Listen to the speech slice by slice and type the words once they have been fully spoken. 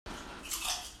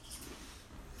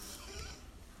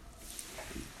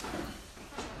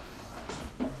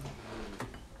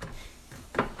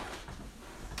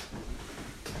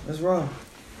That's wrong.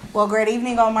 Well, great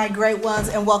evening, all my great ones,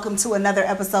 and welcome to another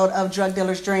episode of Drug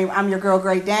Dealer's Dream. I'm your girl,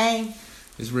 Great Dane.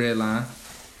 It's Redline.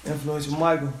 Influencer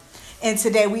Michael. And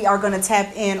today we are going to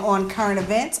tap in on current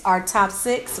events, our top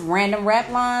 6 random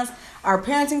rap lines, our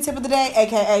parenting tip of the day,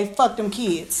 a.k.a. fuck them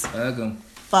kids. Fuck them.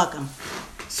 Fuck them.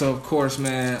 So, of course,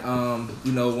 man,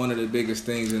 one of the biggest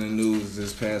things in the news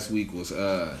this past week was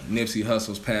Nipsey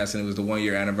Hussle's passing. It was the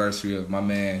 1-year anniversary of my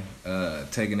man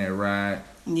taking that ride.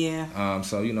 Yeah.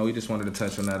 So, we just wanted to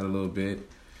touch on that a little bit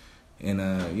and,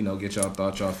 get y'all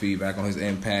thoughts, y'all feedback on his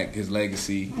impact, his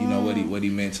legacy, what he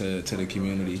meant to the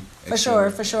community. For sure.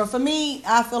 For me,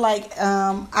 I feel like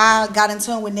I got in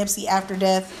tune with Nipsey after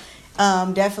death.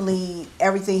 Definitely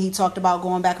everything he talked about,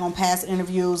 going back on past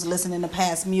interviews, listening to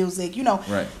past music,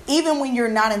 Right. Even when you're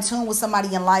not in tune with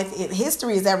somebody in life,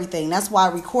 history is everything. That's why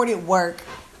recorded work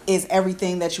is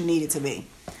everything that you need it to be.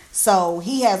 So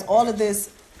he has all of this.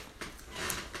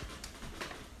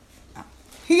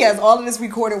 He has all of this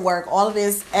recorded work, all of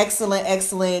this excellent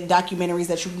documentaries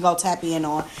that you can go tap in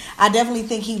on. I definitely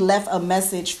think he left a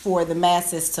message for the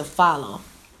masses to follow.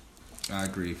 I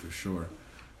agree for sure.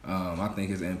 I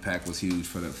think his impact was huge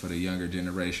for the younger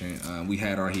generation. We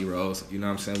had our heroes, you know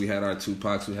what I'm saying? We had our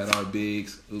Tupacs, we had our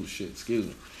Bigs. Oh shit, excuse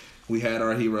me. We had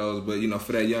our heroes, but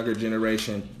for that younger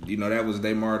generation, that was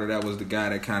their martyr. That was the guy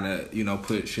that kind of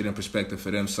put shit in perspective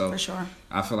for them. So for sure,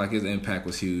 I feel like his impact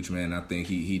was huge, man. I think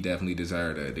he definitely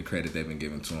deserved the credit they've been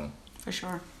giving to him. For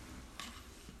sure.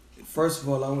 First of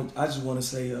all, I just want to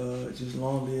say, just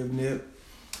long live Nip.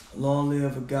 Long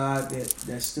live a guy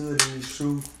that stood in his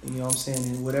truth, you know what I'm saying,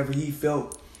 and whatever he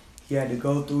felt he had to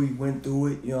go through, he went through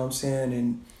it, you know what I'm saying,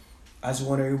 and I just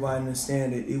want everybody to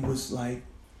understand that it was like,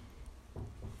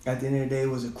 at the end of the day, it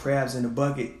was a crabs in a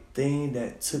bucket thing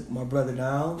that took my brother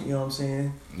down, you know what I'm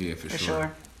saying? Yeah, for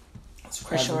sure. It's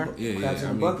for sure. Crabs in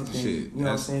a bucket thing, shit, you know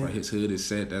what I'm saying? His hood is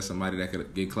set, that's somebody that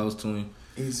could get close to him.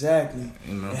 Exactly.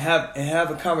 And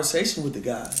have a conversation with the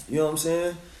guy, you know what I'm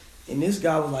saying? And this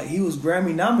guy was like, he was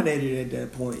Grammy nominated at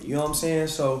that point. You know what I'm saying?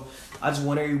 So I just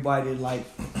want everybody to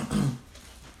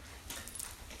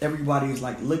everybody is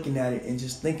looking at it and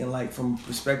just thinking from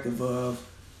perspective of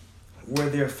where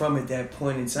they're from at that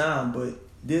point in time. But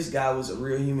this guy was a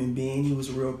real human being. He was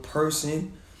a real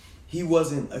person. He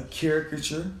wasn't a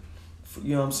caricature.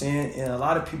 You know what I'm saying? And a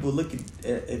lot of people look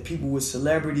at people with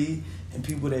celebrity and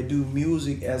people that do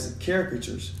music as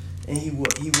caricatures. And he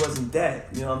wasn't that.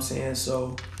 You know what I'm saying?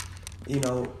 So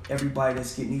everybody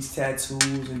that's getting these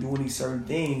tattoos and doing these certain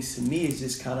things, to me, it's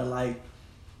just kind of it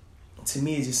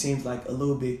just seems like a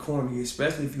little bit corny,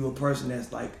 especially if you're a person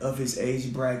that's of his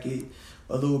age bracket,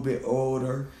 a little bit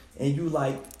older, and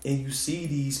you see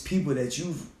these people that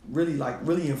you've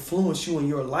really influenced you in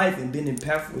your life and been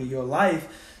impactful in your life,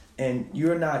 and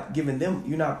you're not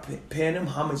paying them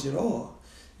homage at all.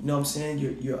 You know what I'm saying?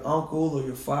 Your uncle or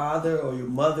your father or your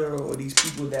mother or these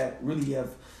people that really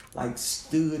have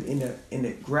stood in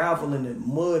the gravel, in the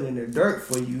mud, in the dirt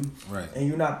for you, right? And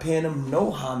you're not paying them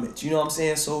no homage. You know what I'm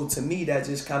saying? So to me, that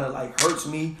just kind of hurts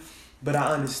me, but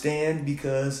I understand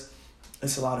because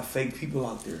it's a lot of fake people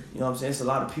out there. You know what I'm saying? It's a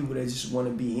lot of people that just want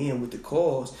to be in with the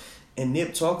cause. And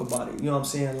Nip talk about it. You know what I'm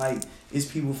saying? It's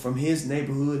people from his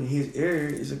neighborhood and his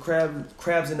area. It's a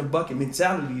crabs in the bucket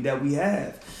mentality that we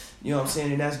have. You know what I'm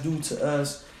saying? And that's due to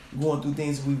us going through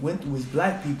things we went through as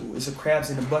black people. It's a crabs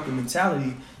in the bucket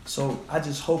mentality. So I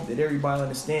just hope that everybody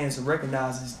understands and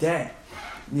recognizes that.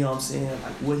 You know what I'm saying?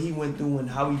 What he went through and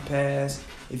how he passed.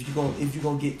 If you're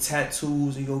gonna get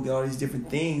tattoos and you're gonna get all these different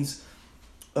things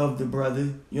of the brother,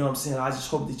 you know what I'm saying? I just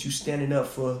hope that you standing up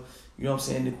for, you know what I'm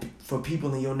saying, for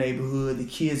people in your neighborhood, the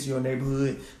kids in your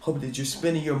neighborhood. Hope that you're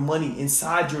spending your money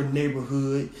inside your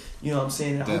neighborhood. You know what I'm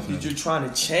saying? And I hope that you're trying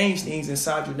to change things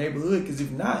inside your neighborhood, because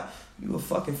if not, you a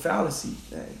fucking fallacy,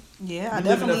 man. Yeah, I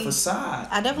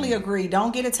definitely agree.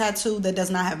 Don't get a tattoo that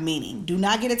does not have meaning. Do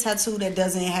not get a tattoo that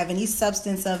doesn't have any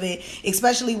substance of it,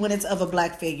 especially when it's of a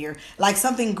black figure.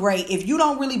 Something great. If you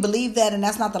don't really believe that and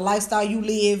that's not the lifestyle you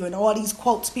live and all these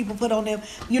quotes people put on them,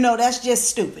 that's just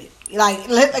stupid.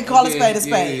 Let call a spade a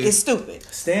spade. Yeah. It's stupid.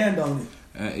 Stand on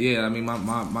it. I mean,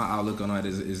 my outlook on that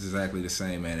is exactly the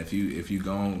same, man. If you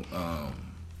go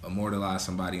immortalize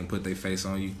somebody and put their face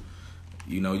on you,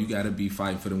 you got to be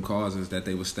fighting for them causes that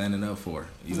they were standing up for.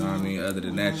 You know what I mean? Other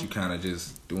than that, you kind of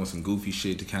just doing some goofy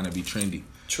shit to kind of be trendy.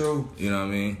 True. You know what I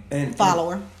mean? And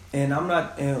follower. And I'm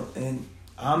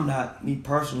not me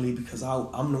personally, because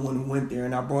I'm the one who went there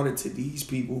and I brought it to these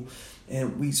people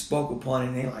and we spoke upon it.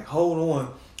 And they're like, hold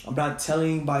on, I'm not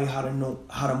telling anybody how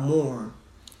to mourn.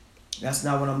 That's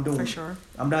not what I'm doing. For sure.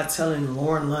 I'm not telling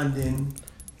Lauren London,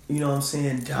 you know what I'm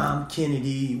saying, Dom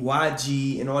Kennedy,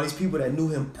 YG, and all these people that knew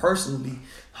him personally,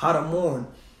 how to mourn.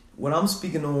 What I'm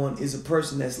speaking on is a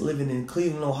person that's living in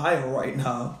Cleveland, Ohio right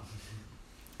now,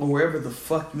 or wherever the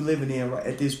fuck you living in right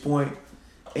at this point,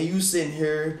 and you sitting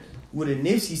here with a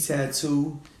Nipsey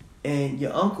tattoo, and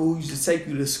your uncle used to take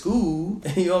you to school,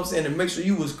 you know what I'm saying, to make sure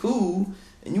you was cool,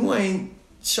 and you ain't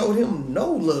showed him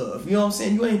no love, you know what I'm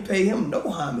saying, you ain't paid him no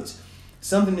homage.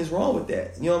 Something is wrong with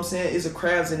that, you know what I'm saying. It's a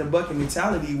crabs in a bucket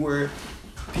mentality where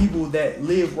people that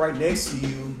live right next to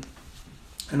you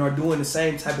and are doing the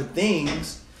same type of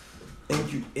things,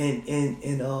 and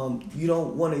you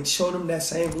don't want to show them that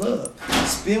same love.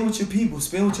 Spend with your people,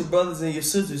 spend with your brothers and your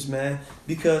sisters, man,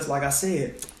 because like I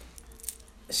said,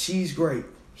 she's great,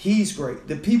 he's great.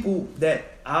 The people that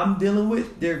I'm dealing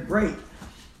with, they're great.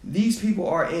 These people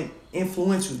are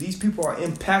influential. These people are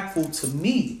impactful to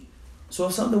me. So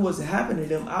if something was to happen to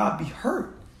them, I'd be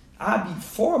hurt. I'd be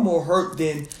far more hurt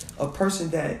than a person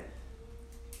that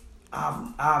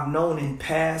I've known in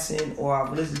passing, or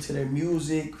I've listened to their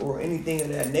music or anything of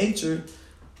that nature.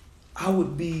 I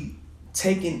would be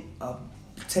taken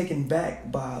back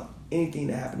by anything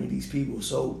that happened to these people.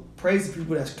 So praise the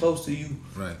people that's close to you.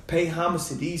 Right. Pay homage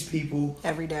to these people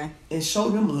every day and show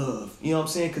them love. You know what I'm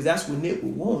saying? Because that's what Nip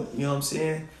would want. You know what I'm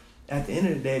saying? At the end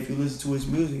of the day, if you listen to his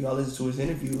music or listen to his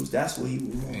interviews, that's what he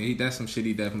would want. That's some shit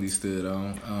he definitely stood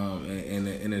on.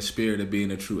 In the spirit of being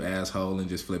a true asshole and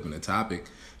just flipping the topic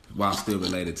while still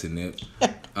related to Nip.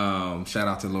 Shout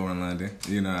out to Lauren London.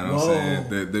 You know what I'm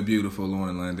saying? The beautiful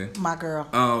Lauren London. My girl.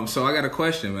 So I got a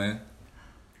question, man.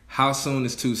 How soon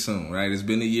is too soon, right? It's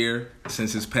been a year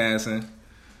since his passing.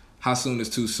 How soon is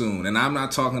too soon? And I'm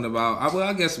not talking about,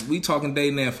 I guess we talking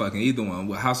dating and fucking, either one.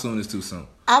 How soon is too soon?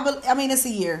 I mean, it's a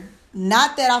year.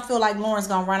 Not that I feel like Lauren's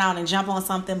gonna run out and jump on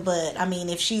something, but I mean,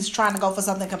 if she's trying to go for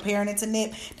something comparing it to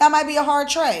Nip, that might be a hard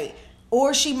trade.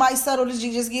 Or she might settle to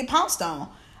just get pounced on.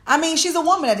 I mean, she's a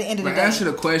woman at the end of the day. Answer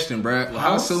the question, bruh.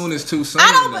 How soon is too soon?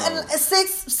 I don't.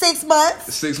 6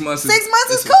 months. 6 months. 6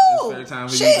 months is cool.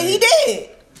 Shit, he did.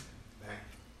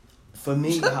 For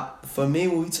me,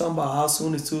 when we talking about how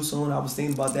soon is too soon, I was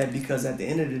thinking about that because at the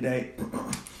end of the day,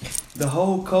 the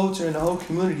whole culture and the whole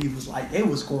community was like, they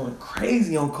was going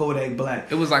crazy on Kodak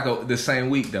Black. It was like the same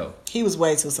week though. He was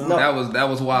way too soon. No, that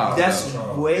was wild. That's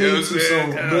way too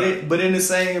soon. But in the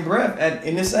same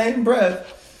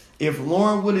breath, if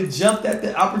Lauren would have jumped at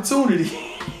the opportunity.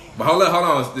 But hold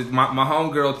on. My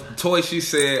homegirl Toy, she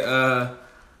said,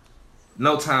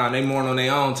 no time. They mourn on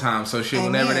their own time. So shit,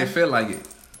 whenever they feel like it.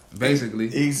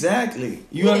 Basically. Exactly.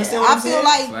 You understand what I'm saying?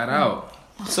 I feel like flat out.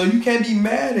 So you can't be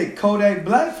mad at Kodak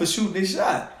Black for shooting this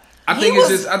shot. I think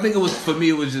it was for me.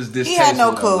 It was just distasteful. He had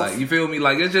no clue. Like, you feel me?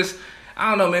 Like, it's just, I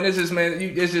don't know, man. It's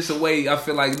just a way I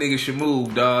feel like niggas should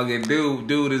move, dog. And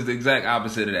dude is the exact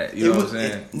opposite of that. You know what I'm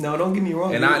saying? No, don't get me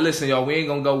wrong. And listen, y'all, we ain't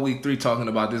gonna go week 3 talking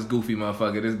about this goofy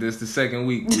motherfucker. This the second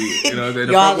week. You know, he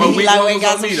like we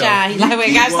got some shine. He like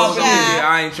we got some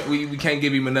shine. We can't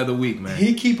give him another week, man.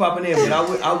 He keep popping in, but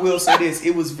I will say this: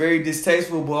 it was very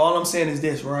distasteful. But all I'm saying is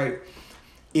this, right?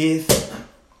 If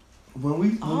when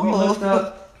we looked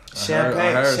up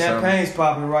champagne's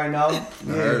popping right now. I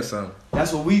heard something.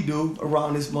 That's what we do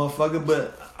around this motherfucker.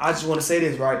 But I just want to say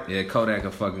this, right? Yeah, Kodak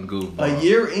a fucking goof. A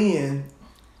year in,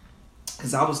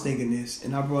 because I was thinking this,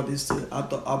 and I brought this to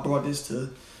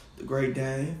the Great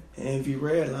Dane and V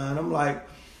Redline. I'm like,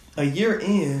 a year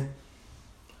in,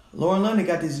 Lauren London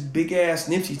got this big ass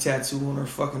Nipsey tattoo on her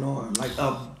fucking arm, like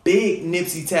a big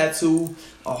Nipsey tattoo,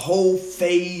 a whole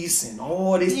face and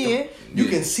all this. Yeah. You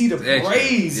can see the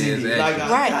braids in it. Like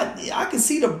I can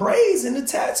see the braids in the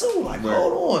tattoo. Like,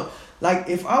 hold on. Like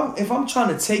if I'm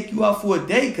trying to take you out for a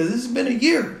date, because this has been a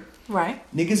year. Right.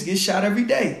 Niggas get shot every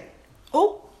day.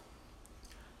 Oh.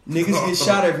 Niggas get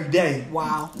shot every day.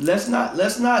 Wow. Let's not,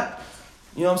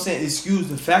 you know what I'm saying, excuse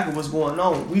the fact of what's going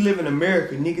on. We live in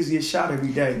America. Niggas get shot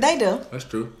every day. They do. That's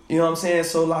true. You know what I'm saying?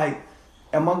 So, like,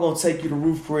 am I going to take you to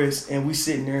Ruth Chris and we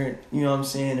sitting there, you know what I'm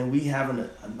saying, and we having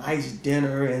a nice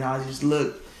dinner and I just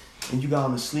look and you got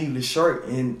on a sleeveless shirt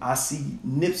and I see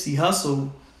Nipsey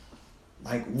Hussle.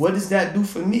 Like, what does that do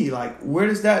for me? Like, where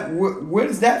does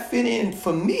that fit in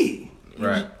for me?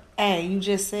 Right. Hey, you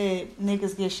just said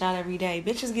niggas get shot every day.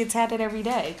 Bitches get tatted every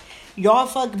day. Y'all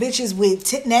fuck bitches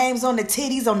with names on the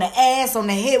titties, on the ass, on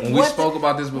the hip. When we spoke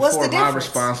about this before, my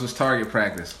response was target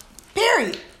practice.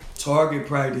 Period. Target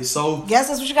practice. So guess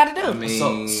that's what you got to do. I mean,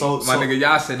 my nigga,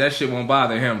 y'all said that shit won't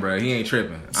bother him, bro. He ain't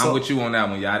tripping. I'm with you on that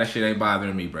one, y'all. That shit ain't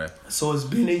bothering me, bro. So it's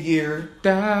been a year.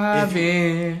 Dive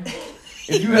in.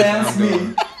 If you ask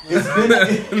me, it's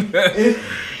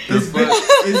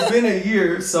been a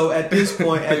year. So at this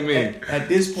point, at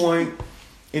this point,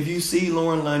 if you see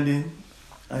Lauren London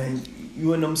and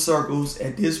you in them circles,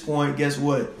 at this point, guess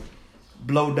what?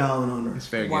 Blow down on her. It's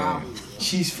fair Wow. game.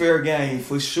 She's fair game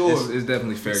for sure. It's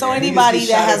definitely fair So game. anybody Niggas get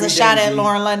that shot has every a shot day, at G.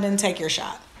 Lauren London, take your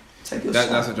shot. Take your That's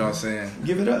shot. what y'all saying.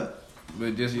 Give it up.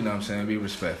 But just, you know what I'm saying, be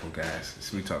respectful, guys.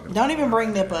 That's what we talking about. Don't even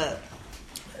bring Nip up.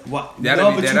 What? That'd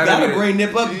No, be- but you that'd gotta be- bring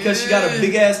Nip up because she got a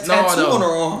big ass No, tattoo no. on her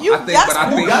arm. You- I think, that's but I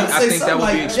corny. think, You gotta I say think that something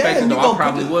would be like, expected damn, though. you I gonna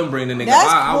probably put the- wouldn't bring the nigga. That's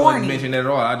I wouldn't corny. mention that at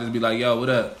all. I'd just be like, yo, what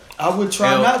up? I would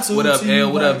try L, not to. What up, until you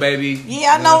L? What up, like- baby?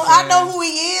 Yeah, I You know. what I I'm know saying? who he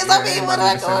is. Yeah, I mean, ain't what nobody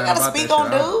I been saying gotta about speak that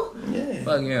on, shit. dude. Yeah.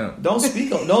 Fuck yeah.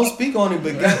 Don't speak on it,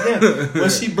 but goddamn, when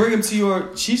she bring him to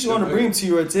your, she's going to bring him to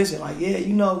your attention. Like, yeah,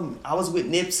 you know, I was with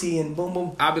Nipsey and boom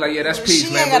boom. I'll be like, yeah, that's She peace,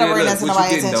 ain't man. gotta But yeah, bring look, that to what you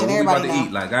nobody's getting though? attention. What we about to Everybody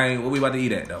eat? Like, what we about to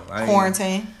eat at though? I ain't-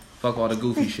 Quarantine. Fuck all the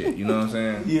goofy shit. You know what I'm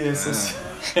saying? Yes.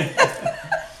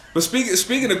 But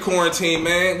speaking of quarantine,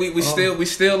 man, we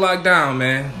still locked down,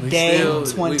 man. We Day still,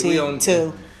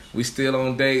 22. We still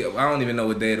on day. I don't even know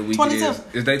what day of the week 22. it is.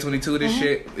 It's day 22. This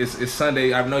shit. It's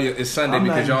Sunday. I know it's Sunday I'm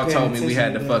not because y'all even told paying me we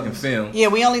had the attention to fucking that. film. Yeah,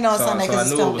 we only know it's So, Sunday so I because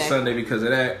it's knew it Stone was Day. Sunday because of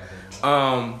that.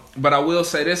 But I will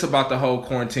say this about the whole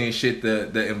quarantine shit: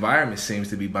 the environment seems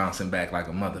to be bouncing back like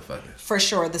a motherfucker. For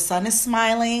sure, the sun is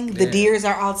smiling. The Yeah. deers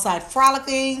are outside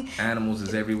frolicking. Animals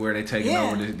is everywhere. They taking Yeah.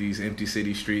 over these empty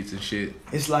city streets and shit.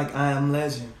 It's like I Am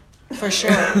Legend. For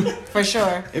sure, for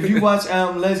sure. If you watch I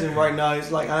Am Legend right now, it's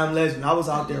like I Am Legend. I was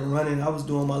out there running. I was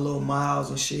doing my little miles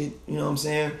and shit. You know what I'm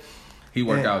saying? He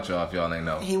work Yeah. out, y'all. If y'all ain't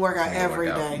know, He work out He every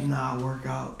work out. day. Nah, I work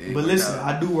out. He But work listen, out.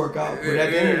 I do work out. But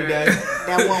at the end of the day,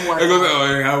 That won't work. I go,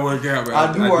 oh, yeah, I work out. But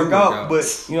I do work out.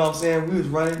 But you know what I'm saying? We was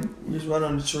running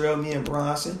on the trail, me and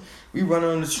Bronson. We running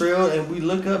on the trail and we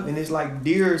look up and it's like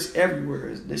deers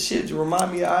everywhere. The shit just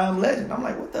remind me of I Am Legend. I'm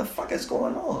like, what the fuck is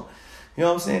going on? You know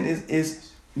what I'm saying? It's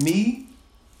me,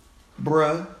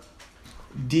 bruh,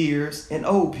 deers, and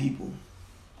old people.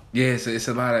 Yeah, it's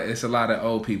a lot of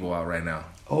old people out right now.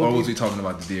 Old Or was people. we talking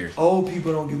about the deer? Old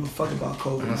people don't give a fuck about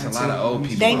COVID. There's a lot of old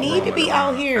people. They out need to roaming be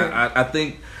around. out here.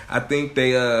 I think they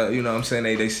you know what I'm saying,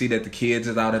 they see that the kids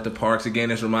is out at the parks again.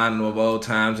 It's reminding them of old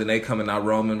times, and they coming out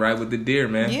roaming right with the deer,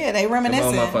 man. Yeah, they Them reminiscing.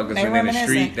 old motherfuckers They been in the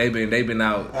street. reminiscing. They've been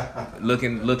out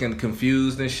looking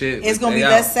confused and shit. It's gonna They be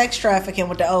out. less sex trafficking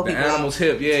with the old The people. animals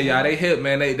hip, yeah, they hip,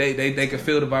 man. They can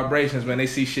feel the vibrations, man. They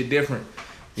see shit different.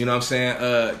 You know what I'm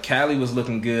saying? Cali was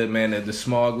looking good, man. The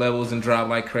smog levels and dropped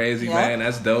like crazy, Yep. man.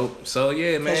 That's dope. So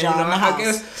yeah, man. 'Cause You know, y'all in the I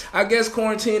house. guess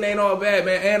quarantine ain't all bad,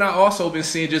 man. And I also been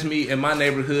seeing just me in my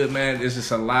neighborhood, man. There's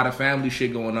just a lot of family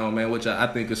shit going on, man, which I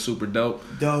think is super dope.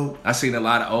 Dope. I seen a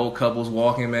lot of old couples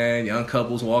walking, man. Young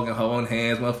couples walking, holding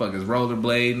hands, motherfuckers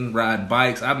rollerblading, riding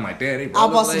bikes. I'm like, damn, they rollerblading.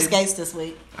 I bought some skates this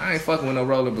week. I ain't fucking with no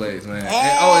rollerblades, man.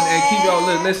 Hey. And keep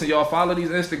y'all listen, y'all follow these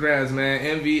Instagrams,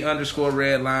 man.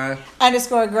 MV_redline,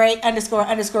 _great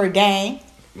 __dang.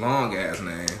 long ass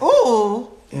name. Ooh.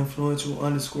 Influential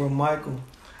 _Michael.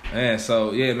 Man,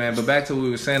 so yeah, man. But back to what we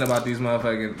were saying about these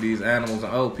motherfucking these animals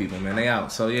and old people, man. They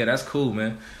out. So yeah, that's cool,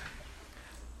 man.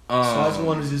 So I just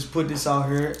want to just put this out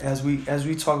here as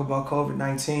we talk about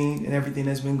COVID-19 and everything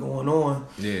that's been going on.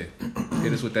 Yeah,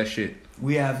 hit us with that shit.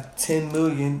 We have 10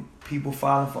 million people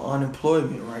filing for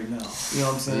unemployment right now. You know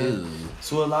what I'm saying? Ew.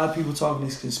 So a lot of people talking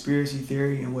this conspiracy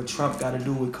theory and what Trump got to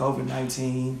do with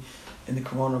COVID-19 and the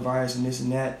coronavirus and this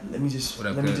and that. Let me just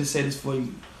say this for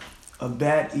you. A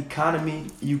bad economy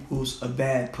equals a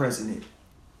bad president.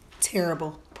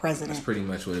 Terrible president. That's pretty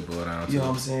much what it boiled down to. You know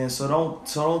what I'm saying? So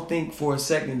don't think for a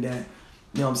second that,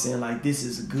 you know what I'm saying, like this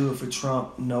is good for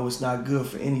Trump. No, it's not good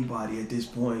for anybody at this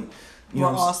point. You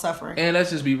We're know all suffering. And let's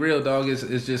just be real, dog.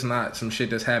 It's just not some shit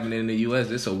that's happening in the U.S.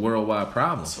 It's a worldwide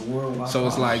problem. It's a worldwide So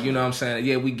it's problem. like, you know what I'm saying?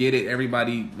 Yeah, we get it.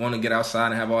 Everybody want to get outside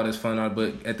and have all this fun,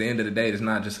 but at the end of the day, it's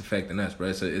not just affecting us, bro.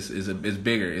 It's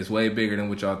bigger. It's way bigger than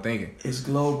what y'all thinking. It's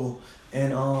global.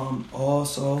 And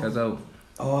also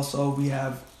we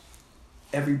have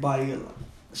everybody.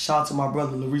 Shout out to my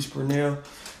brother Larice Purnell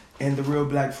and the Real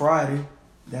Black Friday.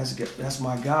 That's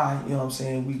my guy. You know what I'm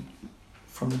saying? We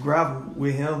from the gravel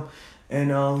with him,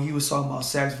 and he was talking about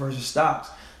sacks versus stocks.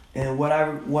 And what I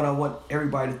want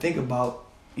everybody to think about,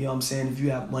 you know what I'm saying? If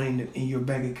you have money in your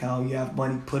bank account, you have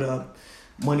money put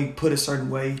a certain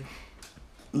way.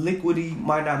 Liquidity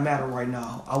might not matter right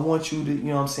now. I want you to, you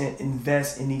know what I'm saying,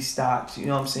 invest in these stocks. You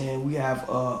know what I'm saying? We have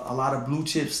a lot of blue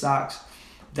chip stocks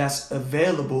that's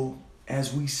available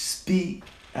as we speak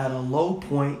at a low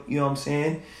point, you know what I'm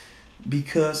saying,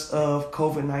 because of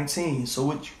COVID-19. So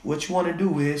what you want to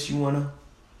do is you want to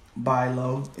buy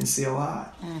low and sell high.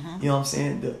 Mm-hmm. You know what I'm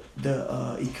saying?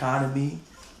 The economy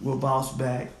will bounce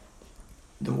back.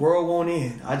 The world won't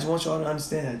end. I just want y'all to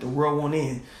understand that the world won't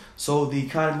end. So the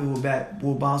economy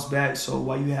will bounce back. So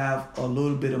while you have a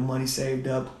little bit of money saved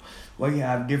up, while you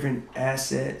have different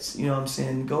assets, you know what I'm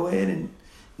saying, go ahead and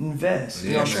invest.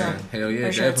 You know what I'm saying? Hell yeah,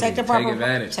 For sure.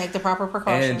 definitely. Take the proper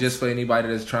precautions. And just for anybody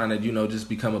that's trying to, just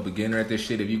become a beginner at this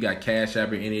shit, if you got Cash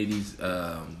App or any of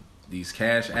these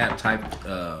Cash App type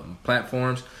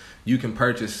platforms, you can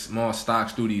purchase small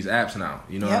stocks through these apps now.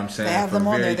 You know what I'm saying? They have them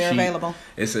on there. They're available.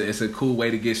 It's a cool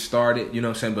way to get started. You know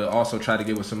what I'm saying? But also try to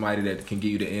get with somebody that can give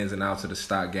you the ins and outs of the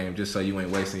stock game, just so you ain't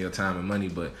wasting your time and money.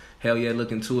 But hell yeah,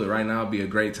 look into it right now. It'd be a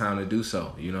great time to do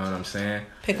so. You know what I'm saying?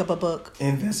 Pick up a book.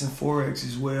 Invest in Forex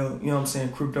as well. You know what I'm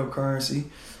saying? Cryptocurrency.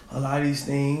 A lot of these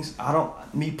things.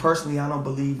 Me personally, I don't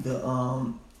believe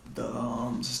the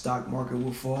stock market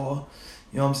will fall.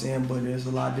 You know what I'm saying? But there's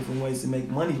a lot of different ways to make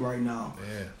money right now.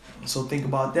 Yeah. So think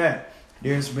about that.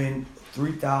 There's been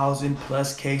 3,000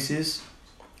 plus cases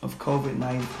of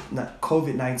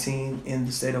COVID-19 in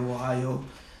the state of Ohio.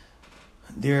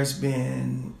 There's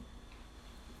been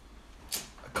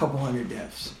a couple hundred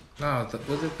deaths. No,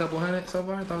 was it a couple hundred so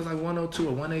far? I thought it was like 102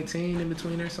 or 118 in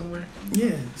between there somewhere.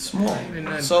 Yeah, small.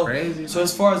 So crazy. So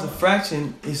as far as the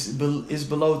fraction, it's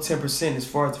below 10% as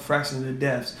far as the fraction of the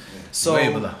deaths. So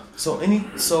way below. So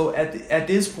at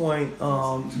this point,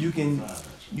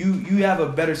 you have a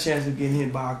better chance of getting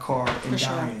hit by a car and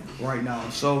dying right now.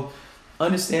 So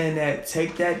understand that.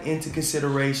 Take that into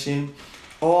consideration.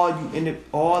 All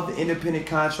the independent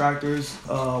contractors,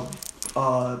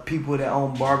 people that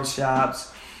own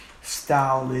barbershops,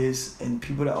 stylists, and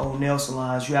people that own nail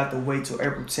salons, you have to wait till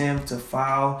April 10th to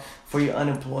file for your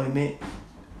unemployment.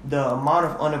 The amount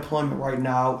of unemployment right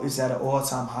now is at an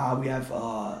all-time high. We have,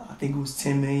 I think it was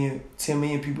 10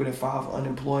 million people that filed for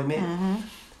unemployment. Mm-hmm.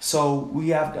 So we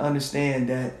have to understand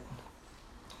that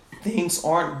things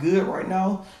aren't good right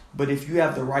now, but if you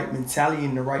have the right mentality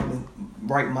and the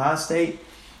right mind state,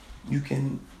 you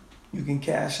can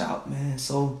cash out, man.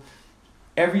 So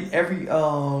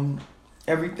everything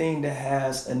that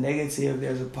has a negative,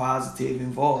 there's a positive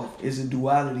involved. It's a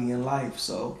duality in life.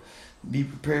 So be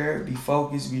prepared, be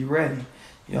focused, be ready.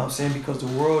 You know what I'm saying? Because the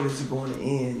world isn't going to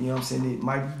end. You know what I'm saying? It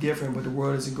might be different, but the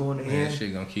world isn't going to end. Man,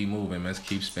 shit gonna keep moving, man. Let's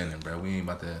keep spinning, bro. We ain't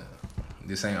about to...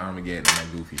 This ain't Armageddon and that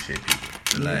goofy shit,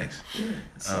 people. Relax. Yeah.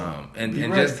 So, and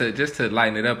just to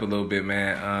lighten it up a little bit,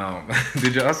 man.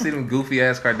 Did y'all see them goofy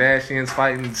ass Kardashians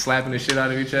fighting, slapping the shit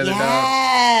out of each other, dog?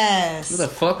 Yes. What the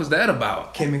fuck was that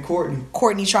about? Kim and Courtney.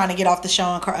 Courtney trying to get off the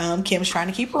show, and Kim's trying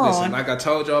to keep her Listen, on. like I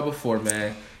told y'all before,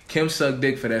 man. Kim sucked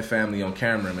dick for that family on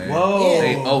camera, man. Whoa.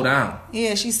 They owe down.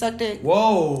 Yeah, she sucked dick.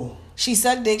 Whoa. She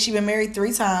sucked dick. She been married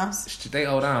 3 times. They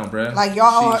owe down, bruh. Like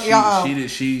y'all.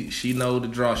 She know the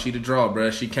draw. She the draw,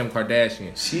 bruh. She Kim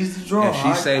Kardashian. She's the draw. If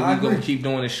she say we gonna keep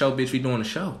doing the show, bitch, we doing the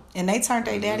show. And they turned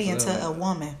their daddy into a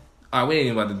woman. All right, we ain't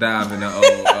even about to dive into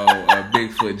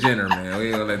Bigfoot Jenner, man. We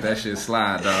ain't gonna let that shit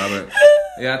slide, dog. But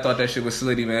yeah, I thought that shit was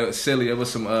silly, man. It was silly. It was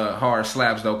some hard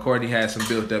slaps, though. Courtney had some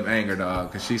built up anger,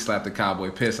 dog, because she slapped the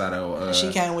cowboy piss out of.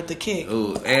 She came with the kick.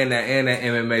 Ooh, and that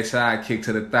MMA side kick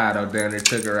to the thigh, though. Down there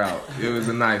took her out. It was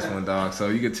a nice one, dog. So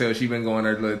you could tell she been going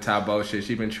her little Taebo shit.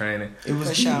 She been training. It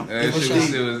was sure. It was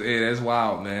that's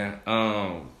wild, man.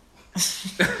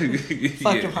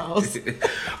 Fuck them hoes.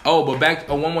 Oh, but back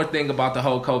one more thing about the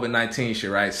whole COVID-19 shit,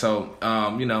 right? So,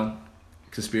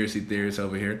 conspiracy theorists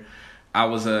over here. I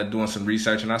was doing some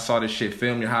research and I saw this shit.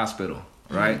 Film your hospital,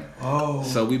 right? Oh.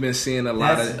 So we've been seeing a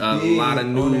lot of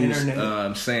news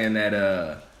saying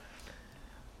that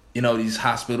these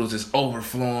hospitals is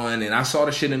overflowing, and I saw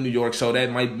the shit in New York. So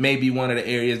that may be one of the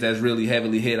areas that's really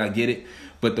heavily hit. I get it.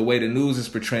 But the way the news is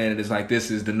portraying it is like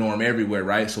this is the norm everywhere,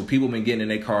 right? So people been getting in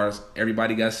their cars.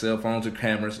 Everybody got cell phones or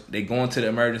cameras. They going to the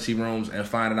emergency rooms and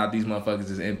finding out these motherfuckers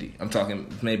is empty. I'm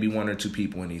talking maybe 1 or 2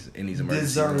 people in these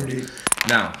emergency rooms.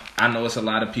 Now, I know it's a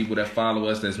lot of people that follow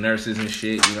us that's nurses and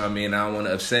shit. You know what I mean? I don't want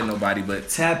to upset nobody, but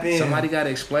tap in. Somebody got to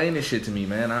explain this shit to me,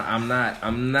 man.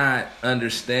 I'm not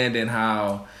understanding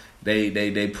how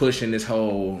they pushing this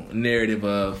whole narrative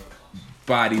of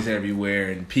bodies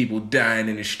everywhere and people dying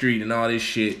in the street and all this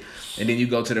shit, and then you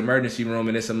go to the emergency room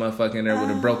and it's a motherfucker in there with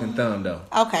a broken thumb, though.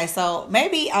 Okay, so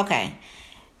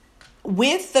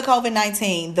with the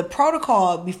COVID-19, the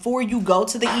protocol before you go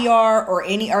to the ER or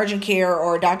any urgent care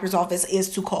or doctor's office is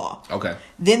to call. Okay.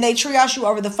 Then they triage you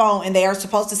over the phone, and they are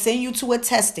supposed to send you to a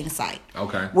testing site.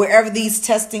 Okay. Wherever these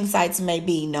testing sites may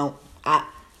be. No,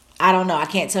 I don't know. I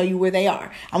can't tell you where they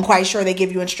are. I'm quite sure they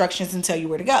give you instructions and tell you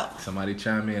where to go. Somebody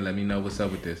chime in. Let me know what's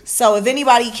up with this. So if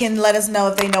anybody can let us know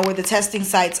if they know where the testing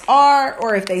sites are,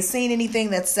 or if they've seen anything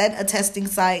that said a testing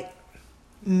site,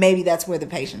 maybe that's where the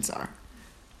patients are.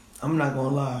 I'm not going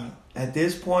to lie. At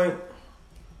this point,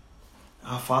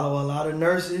 I follow a lot of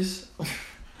nurses.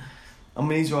 I'm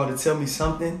gonna need y'all to tell me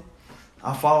something.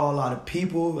 I follow a lot of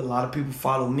people. A lot of people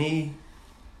follow me.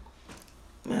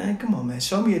 Man, come on, man.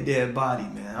 Show me a dead body,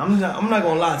 man. I'm not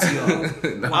gonna lie to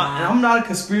y'all. No. I'm not a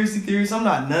conspiracy theorist. I'm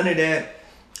not none of that.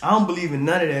 I don't believe in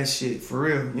none of that shit, for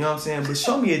real. You know what I'm saying? But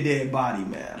show me a dead body,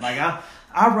 man. Like,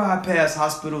 I ride past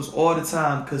hospitals all the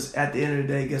time because at the end of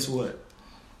the day, guess what?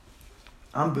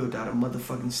 I'm built out of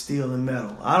motherfucking steel and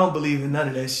metal. I don't believe in none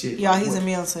of that shit. Y'all, he's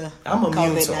immune to I'm immune to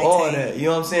COVID-19. all that. You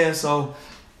know what I'm saying? So,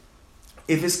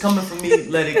 if it's coming from me,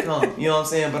 let it come. You know what I'm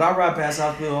saying? But I ride past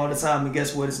hospital all the time, and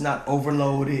guess what? It's not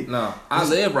overloaded. No, I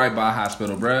live right by a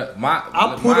hospital, bruh.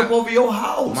 I put up over your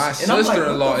house. My and I'm like,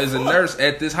 sister-in-law what the is a fuck? nurse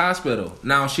at this hospital.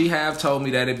 Now, she have told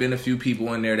me that there been a few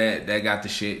people in there that got the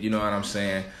shit, you know what I'm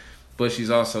saying? But she's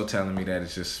also telling me that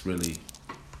it's just really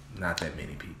not that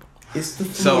many people. It's the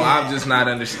So I'm just not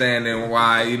understanding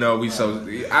why, you know, we so...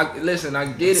 listen,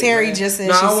 I get it, Terry man. just said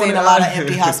No, I she's seen wanna- a lot of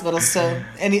empty hospitals too,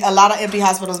 and a lot of empty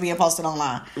hospitals being posted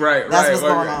online. Right, That's right. what's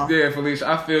going on. Yeah, Felicia,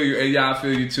 I feel you. And yeah, I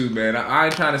feel you too, man. I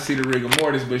ain't trying to see the rigor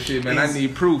mortis, but shit, man, I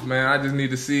need proof, man. I just need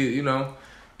to see it, you know.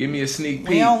 Give me a sneak peek.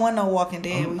 We don't want no Walking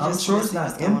Dead. We I'm just sure wanna it's see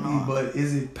what's not going empty, on. but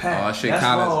is it packed? Oh shit, That's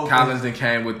my whole Collins thing. then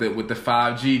came with the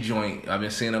 5G joint. I've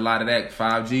been seeing a lot of that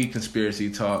 5G conspiracy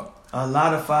talk. A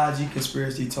lot of 5G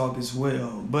conspiracy talk as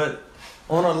well. But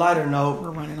on a lighter note,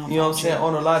 We're running on you know what I'm 5G. saying?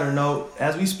 On a lighter note,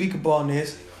 as we speak upon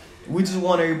this, we just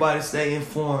want everybody to stay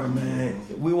informed, man.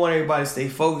 We want everybody to stay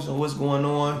focused on what's going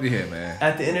on. Yeah, man.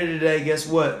 At the end of the day, guess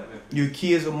what? Your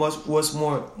kids are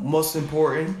most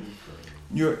important.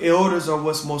 Your elders are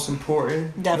what's most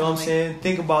important. You know what I'm Definitely. saying?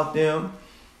 Think about them.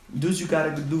 Do what you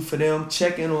gotta do for them.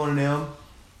 Check in on them.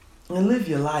 And live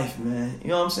your life, man. You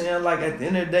know what I'm saying? Like, at the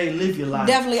end of the day, live your life.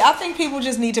 Definitely. I think people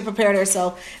just need to prepare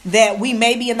themselves that we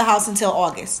may be in the house until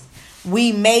August.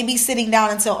 We may be sitting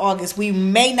down until August. We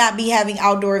may not be having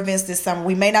outdoor events this summer.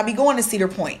 We may not be going to Cedar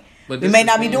Point. But We this may is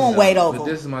not the be thing, doing though. Wade But Oval.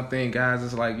 this is my thing, guys.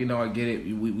 It's like, you know, I get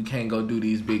it. We can't go do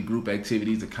these big group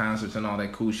activities, the concerts and all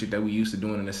that cool shit that we used to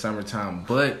doing in the summertime.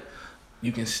 But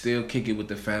you can still kick it with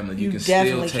the family. You can still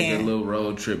definitely take can. a little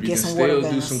road trip. You Get can some water still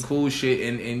do baths. some cool shit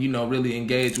and you know, really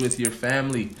engage with your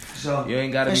family. So, You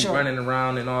ain't got to For be sure. running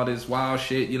around and all this wild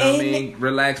shit. You know what I And- mean?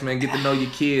 Relax, man. Get to know your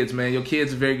kids, man. Your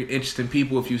kids are very interesting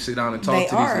people if you sit down and talk They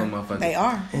to are. these little motherfuckers. They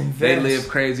are. invest. They live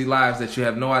crazy lives that you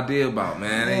have no idea about,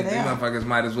 man. Yeah, These they are. motherfuckers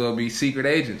might as well be secret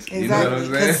agents. Exactly. You know what I'm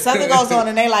saying? Because something goes on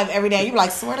in their life every day. You be like,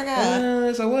 swear to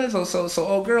God. So what? So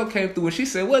old girl came through and she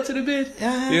said, "What to the bitch?"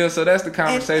 Uh-huh. You know, so that's the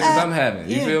conversations And, I'm having.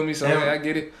 You yeah. feel me? So And- I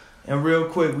get it. And real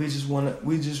quick, we just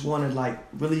wanna like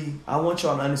really. I want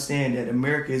y'all to understand that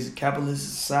America is a capitalist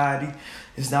society.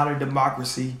 It's not a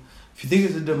democracy. If you think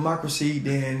it's a democracy,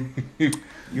 then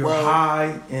you're Well-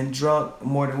 high and drunk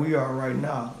more than we are right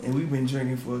now, and we've been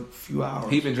drinking for a few hours.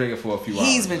 He's been drinking for a few hours.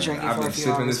 He's been man. drinking I've for a been few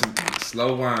sipping hours. this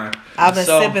slow wine. I've been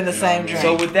So- sipping the same So drink.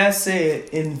 So with that said,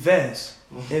 invest.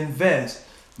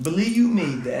 Believe you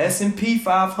me, the S&P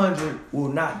 500 will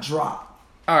not drop.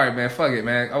 All right, man. Fuck it,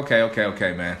 man.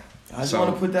 Okay, man. I just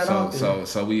want to put that out there.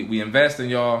 So we invest in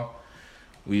y'all.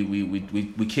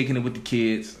 We kicking it with the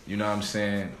kids. You know what I'm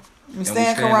saying? We And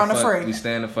staying the corona fuck- free. We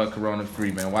staying the fuck corona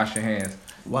free, man. Wash your hands.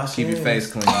 Wash Keep your hands.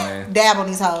 face clean, man. Dab on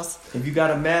his house. If you got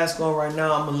a mask on right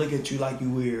now, I'm gonna look at you like you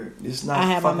weird. It's not I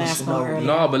have my fucking mask on Shinobi. earlier.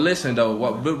 No, but listen though.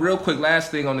 But real quick, last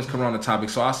thing on this corona topic.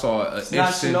 So I saw an It's not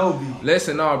interesting. Shinobi.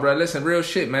 Listen, no, bro. Listen, real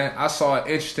shit, man. I saw an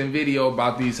interesting video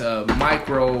about these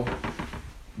micro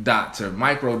dots or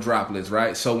micro droplets,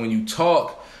 right? So when you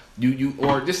talk, you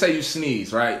or just say you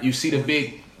sneeze, right? You see the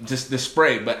big, just the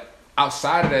spray, but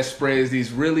outside of that spray is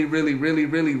these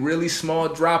really small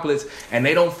droplets, and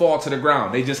they don't fall to the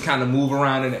ground. They just kind of move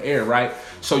around in the air, right?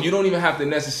 So you don't even have to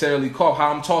necessarily cough.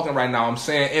 How I'm talking right now, I'm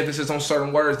saying emphasis on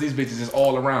certain words. These bitches is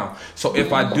all around. So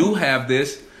if I do have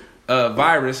this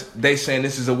virus, they saying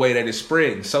this is a way that it's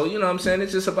spreading. So you know what I'm saying?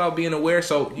 It's just about being aware.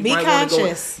 So you Be might want to go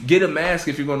conscious. get a mask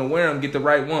if you're going to wear them. Get the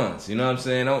right ones. You know what I'm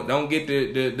saying? Don't get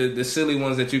the silly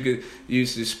ones that you could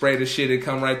use to spray the shit and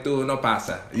come right through. No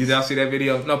pasa. You y'all see that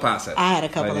video? No pasa. I had a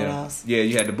couple Like, of yeah. those. Yeah,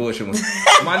 you had the bullshit ones.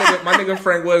 my nigga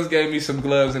Frank West gave me some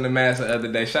gloves and a mask the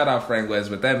other day. Shout out Frank West,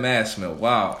 but that mask smelled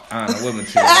wow. I don't know what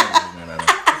material.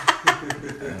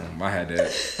 I had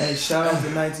that. Hey, shout out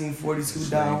to 1942 Don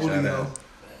Shout Julio. out.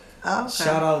 Oh, okay.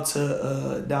 Shout out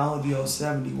to Don Julio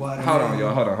 70. Why the Hold hell? on,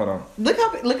 y'all. Hold on.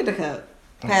 Look at the cup.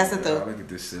 Pass it Oh, through. Look at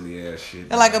this silly ass shit.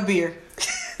 They're like a beer.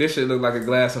 This shit look like a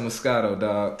glass of Moscato,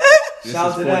 dog. This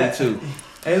Shout is to that. 42.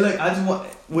 Hey, look, I just want.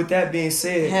 With that being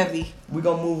said, Heavy. we're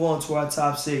gonna move on to our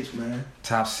top 6, man.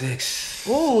 Top 6.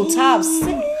 Ooh, top 6.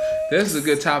 This is a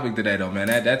good topic today, though, man.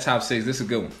 That top 6, this is a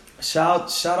good one.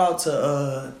 Shout out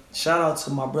to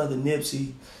my brother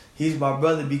Nipsey. He's my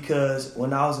brother because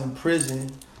when I was in prison,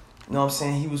 you know what I'm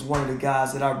saying, he was one of the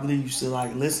guys that I really used to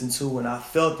like listen to when I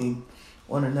felt him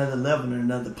on another level in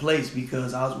another place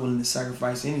because I was willing to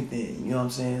sacrifice anything. You know what I'm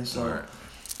saying? So Right.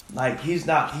 like he's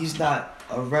not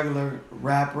a regular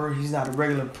rapper. He's not a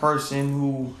regular person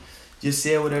who just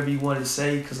said whatever he wanted to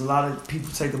say because a lot of people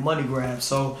take the money grab.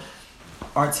 So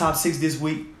our top 6 this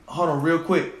week. Hold on, real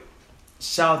quick.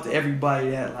 Shout out to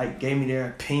everybody that like gave me their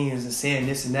opinions and saying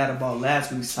this and that about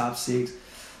last week's top 6.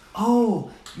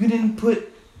 Oh, you didn't put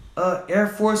Air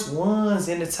Force Ones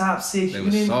in the top 6. They You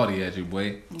was didn't. salty at you,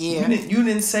 boy. Yeah. You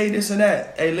didn't say this or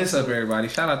that. Hey, What's listen. up, everybody?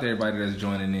 Shout out to everybody that's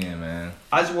joining in, man.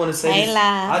 I just want to say Hey, this.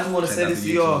 live. I just want to Check say out this the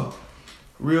to y'all YouTube.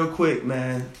 real quick,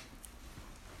 man.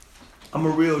 I'm a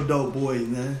real dope boy,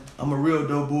 man. I'm a real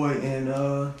dope boy, and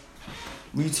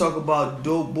when you talk about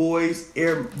dope boys,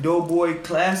 dope boy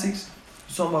classics,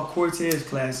 you're talking about Cortez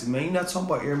classics, man. You're not talking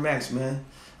about Air Max, man.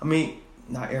 I mean,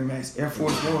 not Air Max, Air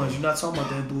Force Ones. You're not talking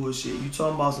about that bullshit. You're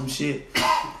talking about some shit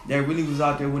that really was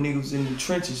out there when niggas was in the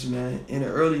trenches, man. In the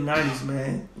early 90s,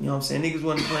 man. You know what I'm saying? Niggas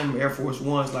wasn't playing Air Force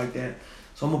Ones like that.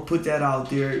 So I'm going to put that out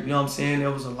there. You know what I'm saying?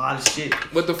 There was a lot of shit.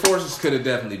 But the forces could have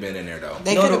definitely been in there, though.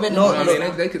 They No, could have no, been. no, I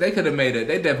mean, they could have made it.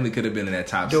 They definitely could have been in that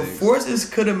top The 6. Forces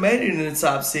could have made it in the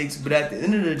top 6, but at the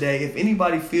end of the day, if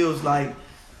anybody feels like,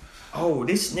 oh,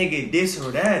 this nigga this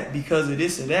or that because of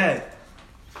this or that,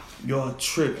 you're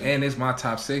tripping. And it's my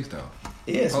top 6, though.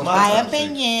 Yes, Post my My top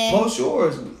opinion. Post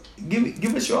yours.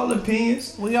 Give us your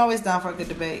opinions. We always down for a good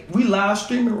debate. We live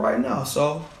streaming right now,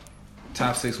 so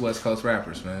Top 6 West Coast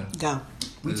rappers, man. Go.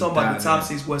 we Let's talking about dive the top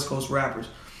in. 6 West Coast rappers.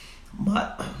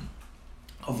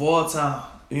 Of all time,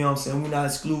 you know what I'm saying? We're not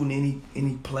excluding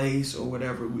any place or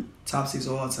whatever. Top 6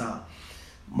 of all time.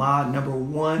 My number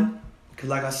 1, because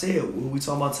like I said, when we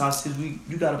talking about top 6,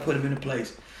 you got to put them in a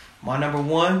place. My number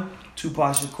 1,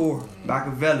 Tupac Shakur,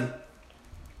 Machiavelli.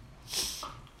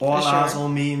 All For sure. Eyes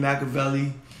on Me,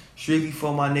 Machiavelli. Strictly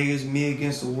for my niggas, Me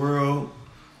Against the World.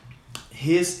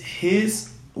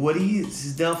 What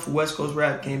he's done for West Coast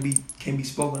rap can be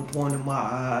spoken upon in my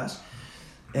eyes,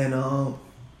 and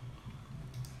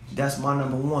that's my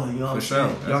number 1. You know what I'm For sure.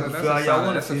 saying? Y'all can feel how y'all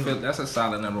want to feel. That's a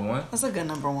solid number 1. That's a good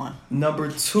number 1.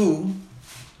 Number 2,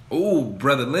 Ooh,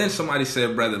 Brother Lynch. Somebody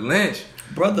said Brother Lynch.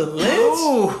 Brother Lynch.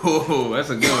 Ooh, that's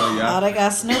a good one, Oh, y'all. they got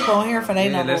Snoop on here for their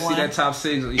Yeah, number let's 1. see that top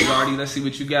 6. Let's see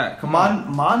what you got. Come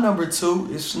on. My number 2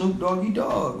 is Snoop Doggy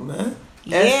Dogg, man.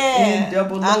 Yeah.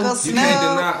 S-N-double-O- Uncle You Snoop. can't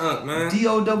deny Unc, man.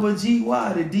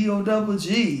 D-O-double-G-Y, the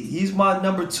D-O-double-G. He's my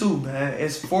number 2, man.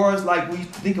 As far as like we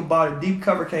think about it, Deep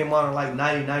Cover came on in like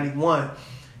 90, 91.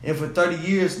 And for 30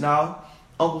 years now,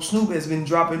 Uncle Snoop has been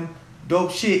dropping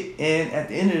dope shit. And at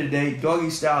the end of the day,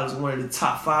 Doggy Style is one of the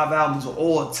top 5 albums of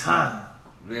all time.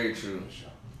 Very true.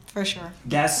 For sure.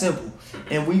 That's simple.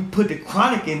 And we put the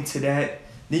Chronic into that,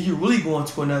 then you're really going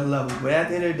to another level. But at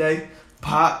the end of the day,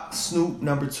 Pop, Snoop,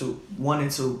 number 2. 1 and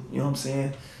 2. You know what I'm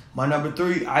saying? My number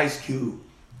 3, Ice Cube.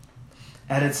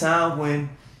 At a time when,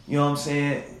 you know what I'm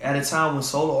saying, at a time when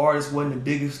solo artists wasn't the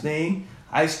biggest thing,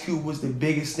 Ice Cube was the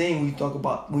biggest thing when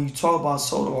you talk about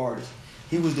solo artists.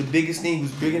 He was the biggest thing. He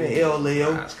was bigger than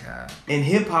LL. God. In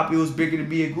hip hop, it was bigger to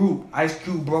be a group. Ice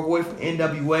Cube broke away from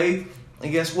NWA,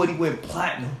 and guess what? He went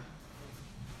platinum.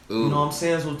 Ooh. You know what I'm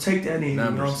saying? So take that in. You know what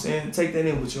I'm Numbers. saying? Take that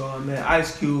in with y'all, man.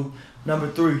 Ice Cube,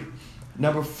 number 3.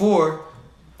 Number 4,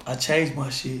 I changed my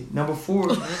shit. Number 4,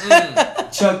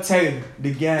 Chuck Taylor,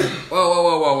 The Game. Whoa.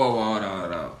 Hold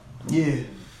on. Yeah.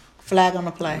 Flag on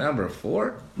the play. Number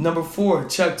 4? Number 4,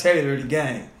 Chuck Taylor, The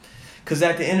Game. Because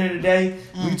at the end of the day,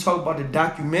 we talk about the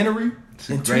documentary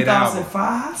a in great album.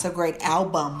 2005 It's a great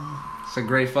album. It's a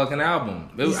great fucking album.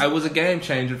 It was a game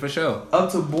changer for sure.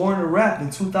 up to Born to Rap in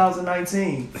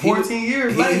 2019. 14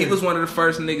 years later. He was one of the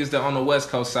first niggas that on the West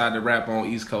Coast side to rap on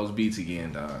East Coast beats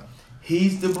again, dog.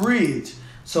 He's the bridge.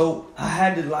 So I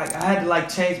had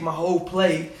to change my whole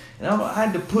play, and I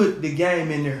had to put The Game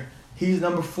in there. He's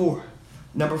number 4.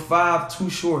 Number 5, Too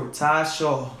Short, Ty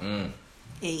Shaw.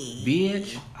 Hey.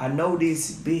 Bitch. I know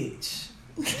this bitch.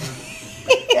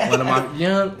 One of my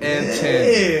young and Yeah.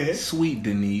 tender, sweet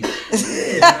Denise.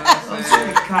 I'm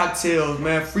saying cocktails,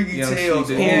 man, freaky Young tales,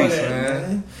 Sweet all Denise, that,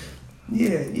 man.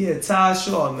 man. Yeah, Ty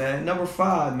Shaw, man. Number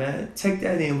 5, man. Take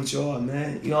that in with y'all,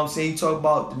 man. You know what I'm saying? You talk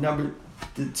about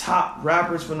the top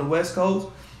rappers from the West Coast.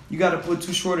 You got to put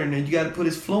Too Short in there. You got to put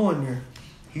his flow in there.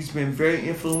 He's been very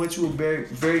influential, very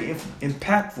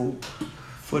impactful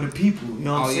for the people. You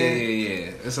know what I'm saying?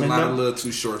 Yeah. There's a And lot of little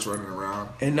Too Shorts running around.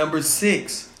 And number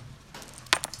 6,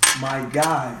 my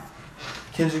guy,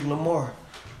 Kendrick Lamar.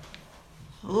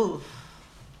 Ooh.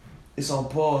 It's on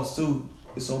pause too.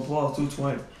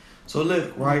 20. So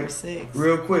look, right, Number 6.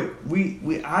 real quick,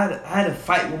 I had a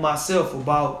fight with myself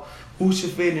about who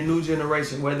should fit in the new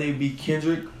generation, whether it be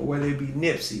Kendrick or whether it be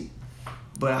Nipsey.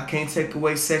 But I can't take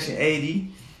away Section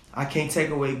 80. I can't take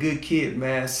away Good Kid,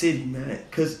 Mad City, man.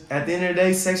 Because at the end of the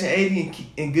day, Section 80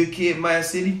 and Good Kid, Mad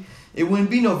City, it wouldn't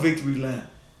be no victory lap.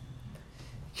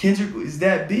 Kendrick is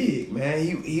that big, man.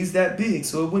 He's that big,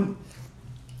 so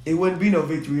it wouldn't be no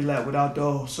victory lap without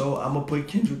those. So I'm gonna put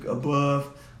Kendrick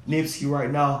above Nipsey right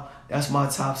now. That's my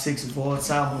top 6 of all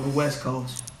time on the West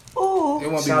Coast. Ooh. It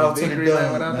won't be Shout no out to the victory lap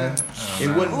Dub, without man. that. It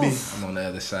wouldn't be. I'm on the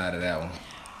other side of that one.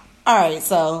 All right,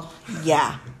 so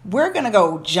yeah, we're gonna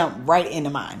go jump right into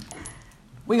mine.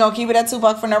 We're gonna keep it at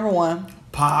Tupac for number 1.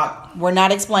 Pac. We're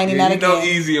not explaining Yeah, that you know again.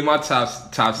 easy in my top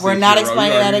 6. We're not bro.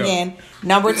 explaining You that already know. again.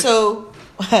 Number 2,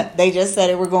 they just said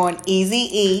it. We're going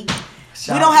Eazy-E.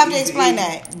 Shout We don't out have to Eazy-E. explain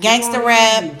that. Gangsta Come on,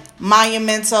 rap, Eazy.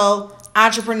 monumental,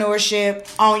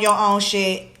 entrepreneurship, own your own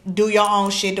shit, do your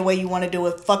own shit the way you want to do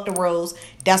it. Fuck the rules.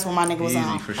 That's what my nigga was Easy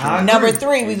on. for sure. I Number agree.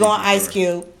 3, we Easy going for Ice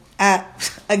sure. Cube.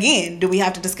 Again, do we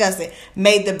have to discuss it?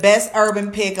 Made the best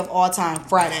urban pick of all time,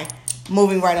 Friday.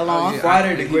 Moving right along. Oh, yeah.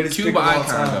 Friday, the greatest Cuba pick of all icon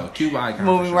time. though. Cuba icon.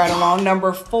 Moving for sure. right along.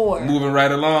 Number 4. Moving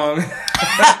right along.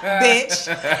 Bitch.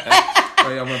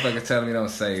 Oh, y'all motherfuckers telling me don't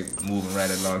say moving right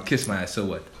along. Kiss my ass. So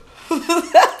what? Moving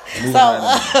So,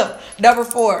 right along. number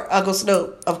 4, Uncle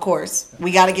Snoop, of course.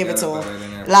 We got to give it to Gotta throw that in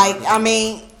him. there. Like, I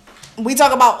mean, we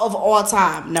talk about of all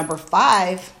time. Number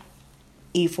 5,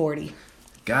 E40.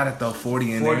 Gotta throw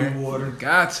 40 in 40 there. water.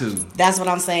 Got to. That's what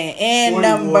I'm saying. And 40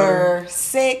 number water.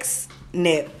 6,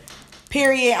 Nip.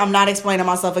 Period. I'm not explaining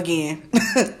myself again.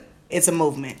 It's a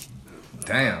movement.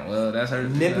 Damn. Well, that's her.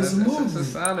 Nip is a that's movement. a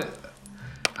solid.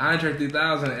 Andre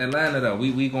 3000 Atlanta though.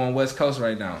 We going West Coast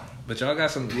right now. But y'all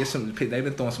got some. They've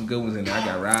been throwing some good ones in there. I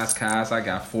got Rise Kaz. I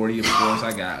got 40 of course.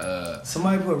 I got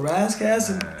Somebody put Razzcast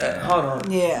in. Hold on.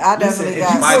 Yeah, I Listen, definitely if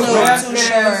got you Spice Snoop, One. Too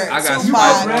Short, I got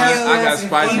Tupac, Spice One. Cube, I got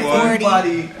Spice One.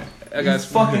 Everybody, I got he's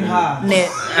fucking high.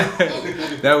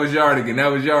 Nip. That was Yardigan. That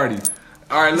was Yardy.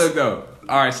 All right, look though.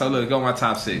 All right, so look, go my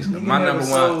top 6. My number 1,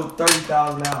 sold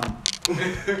 30,000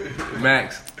 albums.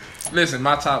 Max. Listen,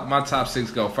 my top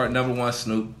 6 go first. Number 1,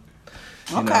 Snoop.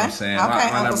 You know what I'm saying? Okay, my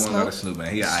Uncle number 1 Snoop. go to Snoop,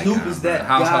 man. He an Snoop icon, is bro. that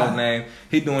Household guy. name.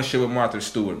 He doing shit with Martha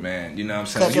Stewart, man. You know what I'm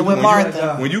saying? Cooking with When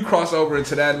Martha. When you cross over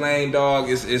into that lane, dog,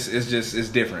 it's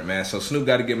different, man. So Snoop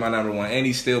got to get my number 1, and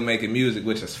he's still making music,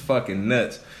 which is fucking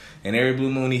nuts. And every blue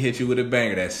moon he hit you with a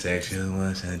banger. That sexual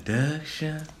was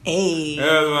seduction. Hey.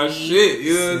 That's my shit.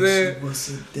 You know what I'm saying? What's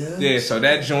it done? Yeah, so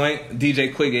that joint,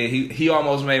 DJ Quick, yeah, he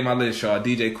almost made my list, y'all.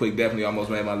 DJ Quick definitely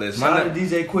almost made my list. Shout out to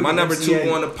DJ Quick My and number 2 MCA.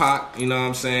 going to Pac, you know what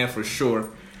I'm saying, for sure.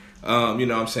 You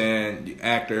know what I'm saying,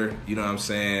 actor, you know what I'm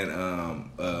saying,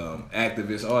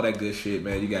 activist, all that good shit,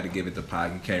 man. You got to give it to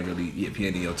Pac. You can't really, if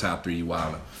you're in your top 3, you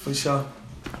wildin'. For sure.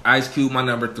 Ice Cube, my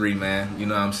number 3, man. You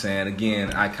know what I'm saying? Again,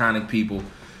 iconic people.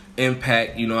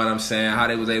 Impact, you know what I'm saying? How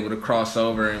they was able to cross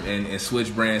over and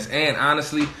switch brands. And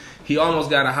honestly, he almost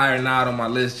got a higher nod on my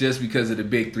list just because of the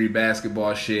Big 3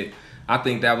 basketball shit. I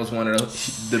think that was one of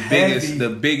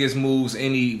the biggest moves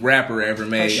any rapper ever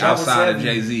made That was outside of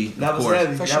heavy. Jay-Z. That of was course.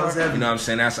 heavy. For That was sure. heavy. You know what I'm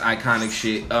saying? That's iconic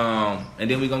shit. And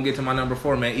then we gonna get to my number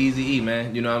 4, man. Eazy-E,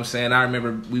 man. You know what I'm saying? I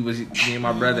remember me and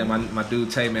my brother and my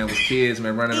dude Tay, man, was kids,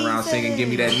 man, running around singing "Give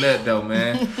Me That Nut," though,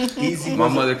 man. Easy My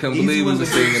was a- mother couldn't Easy believe we was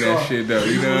a big singing that star. shit, though.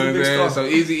 You Easy know was what a I'm big saying? star. So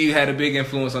Eazy-E had a big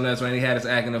influence on us, man. He had us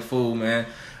acting a fool, man.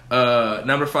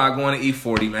 Number 5 going to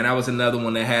E40, man. That was another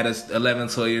one that had us 11,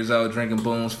 12 years old, drinking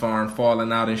Boone's Farm,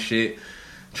 falling out and shit.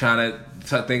 Trying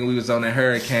to thinking we was on a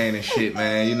hurricane and shit,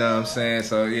 man. You know what I'm saying?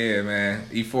 So yeah, man.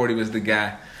 E40 was the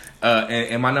guy.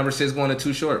 And my number 6 going to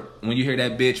Too Short. When you hear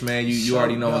that bitch, man, you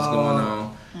already know what's going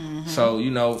on. Mm-hmm. So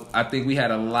you know, I think we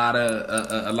had a lot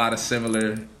of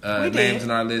similar did. names in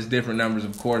our list, different numbers,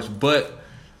 of course, but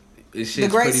it's The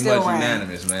shit's great pretty still much reign.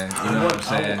 unanimous, man. You know what I'm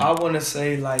saying? I want to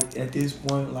say, like, at this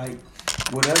point, like,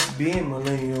 with us being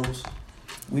millennials,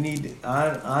 we need to,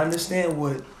 I understand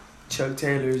what Chuck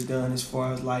Taylor has done as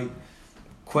far as, like,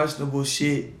 questionable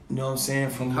shit, you know what I'm saying?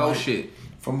 From Whole like, shit.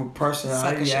 from a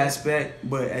personality Sucker shit. aspect.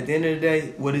 But at the end of the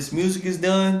day, what his music has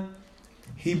done,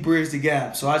 he bridged the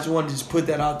gap. So I just want to just put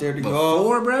that out there to go.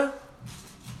 Before, bro.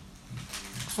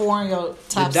 4 in your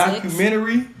top The 6.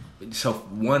 documentary, So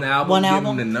one album, One give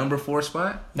album? him the number 4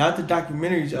 spot. not the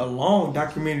documentaries alone,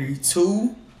 documentary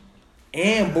 2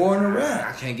 and Born to I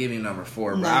Rap. can't give him number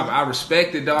 4, bro. No. I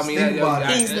respect it, though. I mean, Think about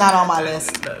it. He's not on my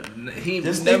list. He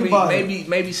Just think about it.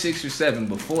 maybe 6 or 7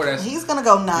 before that's. He's going to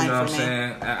go 9 you know what I'm for me.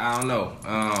 saying? I don't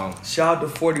know. Shout out to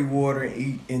 40 Water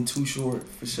and Too Short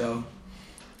for sure.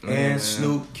 Man. And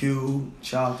Snoop, Q,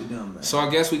 shout out to them, man. So I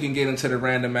guess we can get into the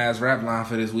random ass rap line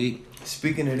for this week.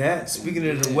 Speaking of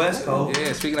the West Coast.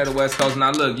 Yeah, speaking of the West Coast.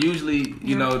 Now, look, usually,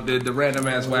 you know, the random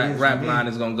ass rap line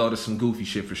is going to go to some goofy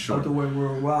shit for sure. The way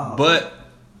we're wild. But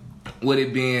with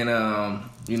it being,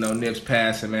 you know, Nip's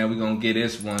passing, man, we're going to get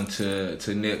this one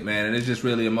to Nip, man. And it's just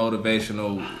really a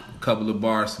motivational couple of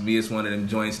bars. For me, it's one of them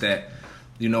joints that,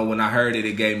 you know, when I heard it,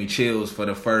 it gave me chills for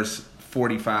the first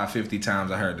 45, 50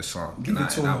 times I heard the song. And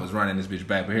I was running this bitch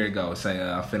back. But here it goes. Say,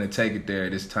 I'm finna take it there.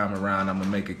 This time around, I'm going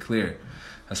to make it clear.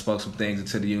 I spoke some things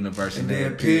into the universe and they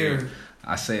appeared.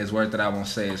 I say it's worth it, I won't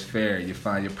say it's fair. You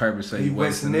find your purpose, so you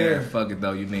wasting there. Fuck it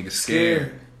though, you niggas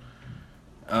scared.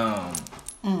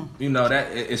 You know,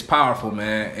 that it's powerful,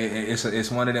 man.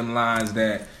 It's one of them lines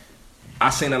that I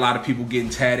seen a lot of people getting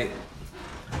tatted.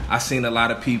 I seen a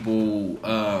lot of people,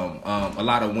 a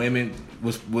lot of women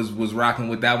was rocking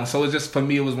with that one. So it's just, for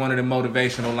me, it was one of the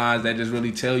motivational lines that just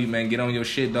really tell you, man, get on your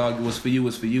shit, dog. What's for you,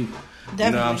 what's for you. Definitely.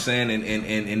 You know what I'm saying?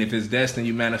 And if it's destined,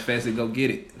 you manifest it, go get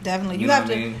it. Definitely.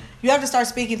 You have to start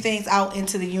speaking things out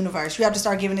into the universe. You have to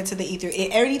start giving it to the ether.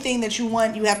 Anything that you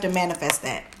want, you have to manifest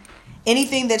that.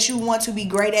 Anything that you want to be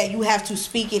great at, you have to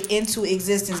speak it into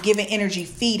existence, give it energy,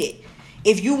 feed it.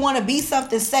 If you want to be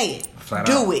something, say it. Flat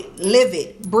Do out. it. Live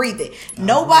it. Breathe it.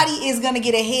 Nobody is going to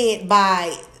get ahead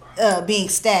by being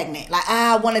stagnant. Like,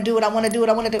 I want to do it. I want to do it.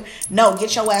 I want to do it. No,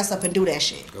 get your ass up and do that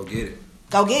shit. Go get it.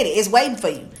 Go get it. It's waiting for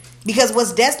you. Because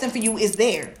what's destined for you is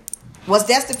there. What's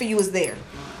destined for you is there.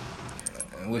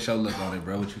 What's your look on it,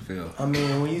 bro? What you feel? I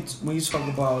mean, when you talk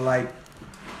about, like,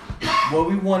 what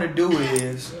we want to do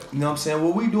is, you know what I'm saying,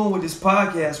 what we doing with this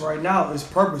podcast right now is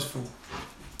purposeful.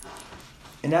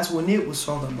 And that's what Nip was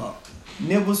talking about.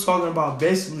 Nip was talking about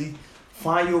basically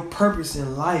find your purpose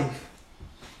in life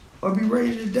or be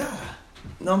ready to die.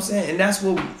 You know what I'm saying? And that's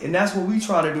what we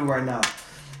try to do right now.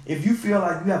 If you feel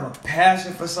like you have a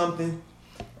passion for something,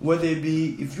 whether it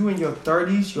be if you're in your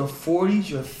 30s, your 40s,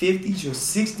 your 50s, your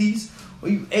 60s, or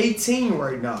you 18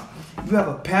 right now, you have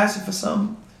a passion for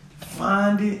something,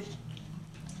 find it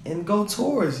and go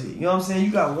towards it. You know what I'm saying?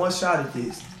 You got one shot at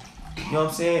this. You know what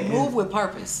I'm saying? Move with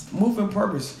purpose. Move in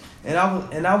purpose. And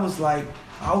I was like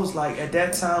at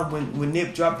that time when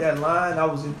Nip dropped that line, I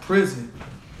was in prison.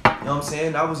 You know what I'm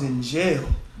saying? I was in jail.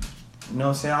 You know what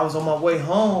I'm saying? I was on my way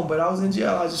home, but I was in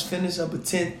jail. I just finished up a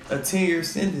 10-year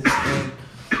sentence. And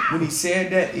when he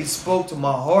said that, it spoke to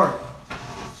my heart.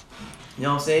 You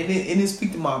know what I'm saying? It didn't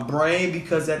speak to my brain,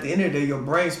 because at the end of the day, your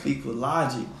brain speaks with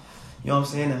logic. You know what I'm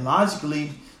saying? And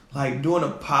logically, like doing a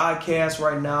podcast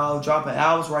right now, dropping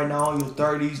albums right now in your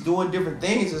 30s, doing different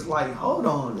things, it's like, hold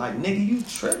on, like, nigga, you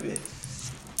tripping.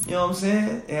 You know what I'm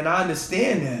saying? And I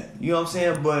understand that. You know what I'm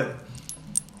saying? But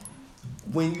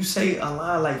when you say a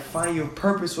line like find your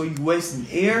purpose or you wasting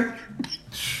air,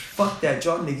 fuck that.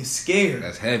 Y'all niggas scared.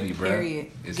 That's heavy, bro.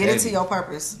 Period. It's Get heavy. into your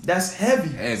purpose. That's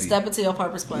heavy. Step into your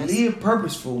purpose place. Live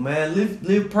purposeful, man.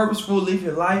 Live purposeful. Live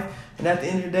your life. And at the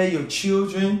end of the day, your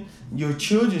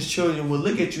children's children will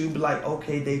look at you and be like,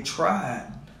 okay, they tried.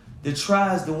 The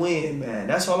try is the win, man.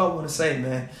 That's all I want to say,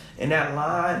 man. And that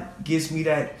line gives me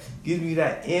that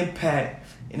impact,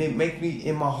 and it makes me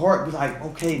in my heart be like,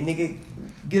 okay, nigga,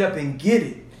 get up and get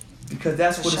it, because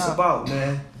that's what it's about,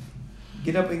 man.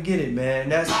 Get up and get it, man.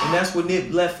 And that's what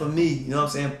Nip left for me. You know what I'm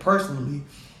saying? Personally,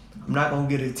 I'm not gonna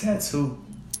get a tattoo.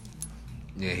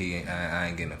 Yeah, I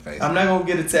ain't getting a face. I'm not gonna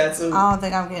get a tattoo. I don't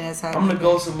think I'm getting a tattoo. I'm gonna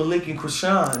go to Malik and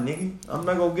Krishan, nigga. I'm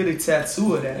not gonna get a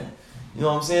tattoo of that. You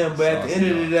know what I'm saying? But at the end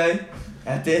of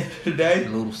the day, a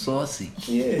little saucy.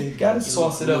 Yeah, you gotta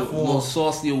sauce it up for him. A little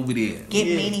saucy over there. Get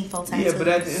meaningful tattoos. Yeah, but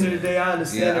at the end of the day, I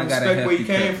understand and respect where he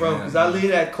came from, because I live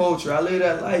that culture. I live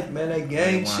that life, man. That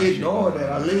gang shit and all that.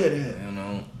 I live that. You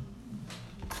know.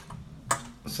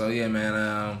 So yeah,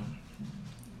 man.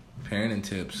 Parenting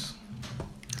tips.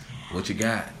 What you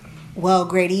got? Well,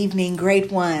 great evening,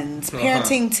 great ones.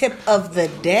 Parenting tip of the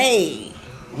day.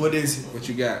 What is it? What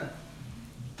you got?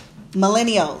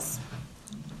 Millennials.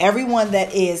 Everyone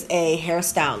that is a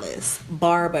hairstylist,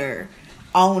 barber,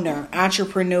 owner,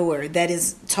 entrepreneur that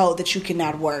is told that you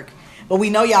cannot work. But we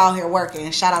know y'all here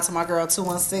working. Shout out to my girl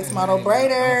 216 Model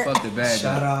Braider. Don't fuck the bag.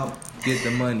 Shout out. Get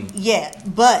the money. Yeah,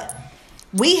 but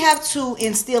we have to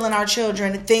instill in our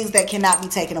children things that cannot be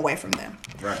taken away from them.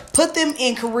 Right. Put them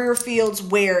in career fields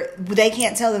where they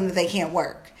can't tell them that they can't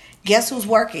work. Guess who's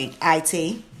working?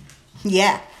 IT.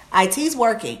 Yeah, IT's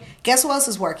working. Guess who else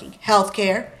is working?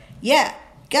 Healthcare. Yeah.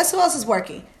 Guess who else is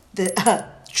working? The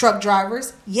truck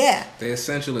drivers. Yeah. They're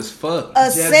essential as fuck.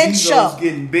 Essential. Jeff Bezos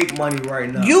getting big money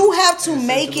right now. You have to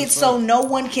make it so no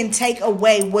one can take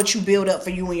away what you build up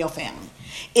for you and your family.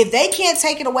 If they can't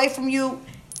take it away from you,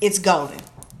 it's golden.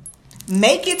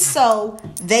 Make it so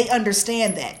they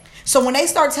understand that. So when they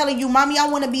start telling you, mommy, I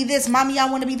want to be this, mommy, I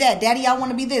want to be that, daddy, I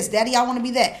want to be this, daddy, I want to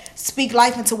be that, speak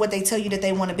life into what they tell you that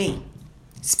they want to be.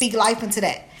 Speak life into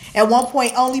that. At one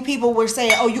point, only people were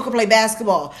saying, oh, you can play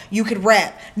basketball, you can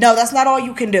rap. No, that's not all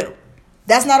you can do.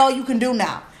 That's not all you can do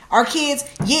now. Our kids,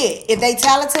 if they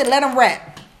talented, let them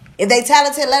rap. If they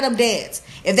talented, let them dance.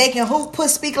 If they can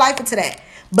speak life into that.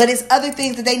 But it's other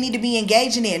things that they need to be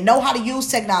engaging in. Know how to use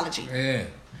technology. Yeah.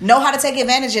 Know how to take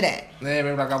advantage of that. Man,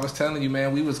 remember, like I was telling you,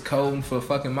 man, we was coding for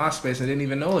fucking MySpace and didn't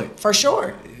even know it. For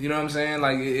sure. You know what I'm saying?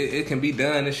 Like, it can be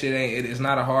done. This shit it's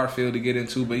not a hard field to get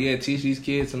into. But yeah, teach these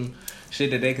kids some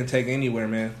shit that they can take anywhere,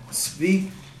 man.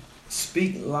 Speak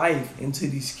life into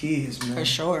these kids, man. For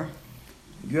sure.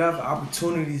 You have an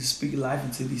opportunity to speak life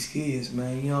into these kids,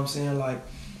 man. You know what I'm saying? Like,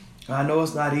 I know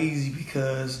it's not easy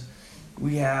because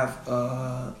we have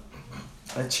a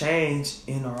change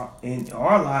in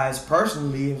our lives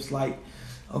personally. It's like,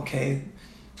 okay,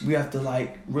 we have to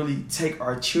like really take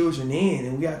our children in,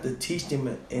 and we have to teach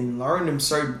them and learn them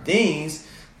certain things.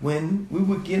 When we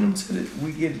would get them to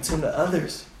the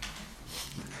others.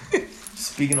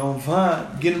 Speaking on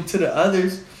Vine, get them to the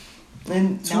others,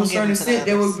 and to a certain extent,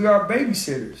 they will be our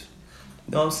babysitters.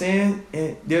 You know what I'm saying?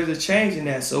 And there's a change in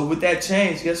that. So with that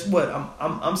change, guess what?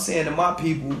 I'm saying to my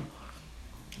people,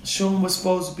 show them what's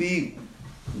supposed to be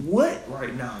what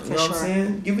right now. You know what I'm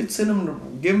saying? Give it to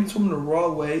them. Give them to them the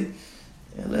raw way,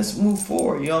 and let's move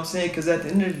forward. You know what I'm saying? Because at the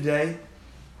end of the day,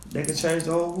 they can change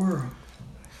the whole world.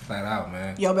 Flat out,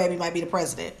 man. Your baby might be the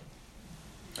president.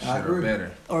 I agree.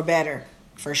 Or better,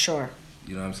 for sure.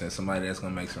 You know what I'm saying? Somebody that's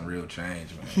going to make some real change,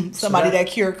 man. Somebody that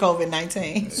cured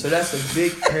COVID-19. So that's a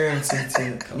big parenting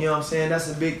tip. You know what I'm saying?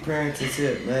 That's a big parenting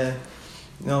tip, man.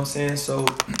 You know what I'm saying? So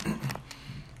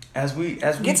as we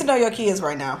get to know your kids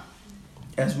right now.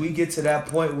 As we get to that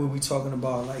point where we talking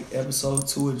about like episode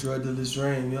 2 of Drug Dealer's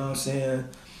Dream, you know what I'm saying?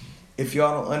 If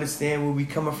y'all don't understand where we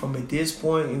coming from at this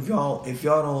point, if y'all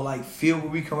don't like feel where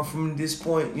we coming from at this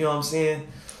point, you know what I'm saying?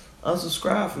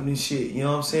 Unsubscribe from this shit, you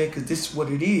know what I'm saying? Because this is what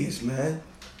it is, man. You know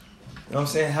what I'm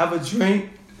saying? Have a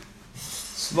drink,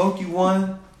 smoke you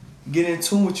one, get in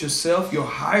tune with yourself, your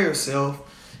higher self.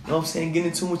 You know what I'm saying? Get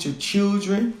in tune with your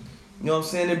children. You know what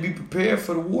I'm saying? And be prepared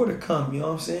for the war to come, you know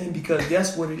what I'm saying? Because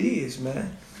that's what it is,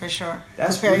 man. For sure.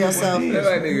 That's prepare really yourself. What it is,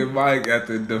 that like nigga Mike got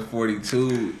the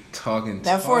 42 talking.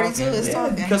 That 42 is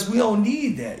talking. Because we don't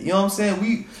need that. You know what I'm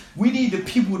saying? We need the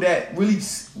people that really,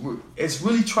 it's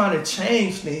really trying to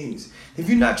change things. If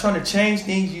you're not trying to change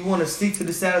things, you want to stick to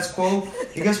the status quo,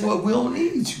 and guess what? We don't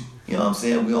need you. You know what I'm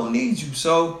saying? We don't need you.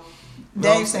 So,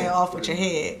 Dave saying off with your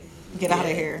head. Get out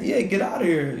of here. Yeah, get out of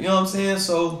here. You know what I'm saying?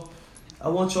 So, I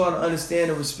want y'all to understand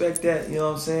and respect that. You know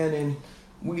what I'm saying? And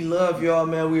we love y'all,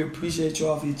 man. We appreciate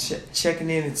y'all for checking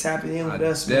in and tapping in with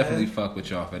us, man. Definitely fuck with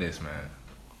y'all for this, man.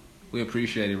 We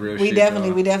appreciate it, real shit. We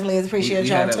definitely appreciate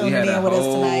y'all tuning in with us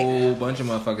tonight. We had a whole bunch of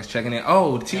motherfuckers checking in.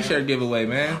 Oh, the t-shirt giveaway,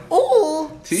 man.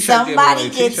 Ooh, t-shirt somebody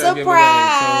giveaway. gets a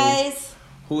prize. So,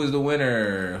 who is the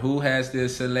winner? Who has the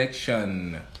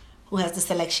selection? Who has the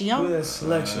selection? Who has the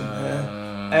selection,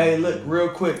 man? Hey, look, real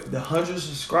quick. The 100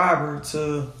 subscriber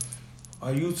to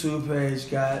our YouTube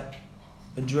page got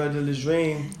a Drug Dealer's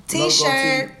Dream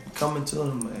t-shirt coming to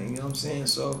them, man. You know what I'm saying?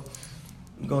 So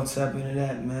we're gonna tap into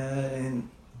that, man,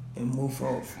 and move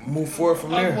forward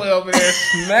from there. Boy over there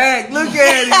smack. Look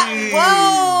at him.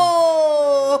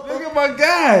 Whoa! Look at my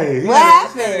guy. What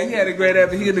happened? He had a great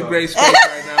episode. He in a great space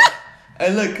right now.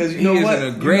 Hey, look, cause you know what? He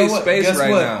is in a great space Guess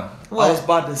right what? now. What? I was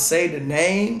about to say the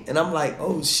name, and I'm like,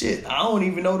 oh shit, I don't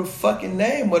even know the fucking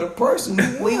name of the person.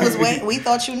 We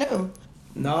thought you knew.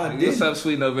 No, I didn't. What's up,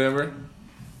 Sweet November?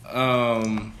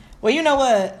 Well, you know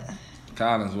what?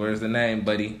 Collins, where's the name,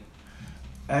 buddy?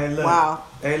 Hey, look. Wow.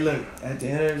 Hey, look. At the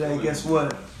end of the day, guess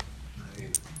what?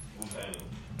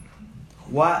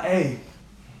 YA.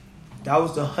 That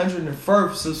was the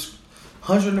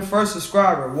 101st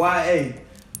subscriber. YA.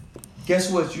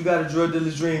 Guess what? You got a Drug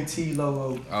Dealer's Dream T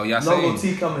logo. Oh, y'all logo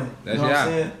seen. T coming. That's you know what I'm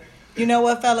saying? You know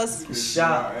what, fellas?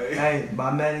 Shot. Hey,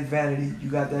 by Manic Vanity, you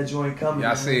got that joint coming.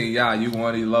 Y'all seen, you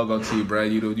won the logo T, bro.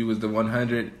 You was the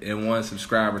 101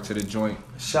 subscriber to the joint.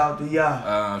 Shout to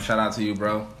y'all. Shout out to you,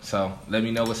 bro. So let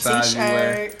me know what size you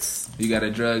wear. You got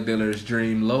a Drug Dealer's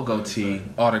Dream logo tee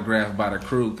autographed by the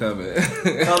crew coming.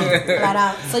 Flat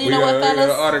out. So you know what, fellas? We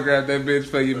gonna autograph that bitch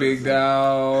for you, big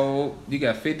dog. You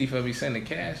got 50 for me. Send the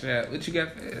cash out. What you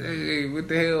got? Hey, what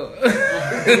the hell?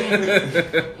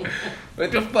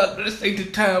 What the fuck? This ain't the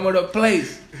time or the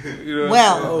place. You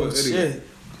know oh shit.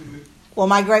 Well,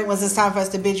 my great ones, it's time for us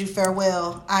to bid you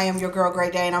farewell. I am your girl,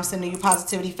 Great Day, and I'm sending you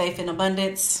positivity, faith, and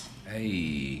abundance.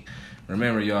 Hey,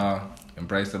 remember, y'all,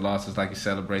 embrace the losses like you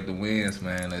celebrate the wins,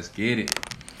 man. Let's get it.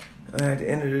 And at the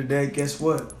end of the day, guess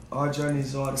what? Our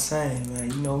journeys are the same, man.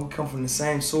 You know, we come from the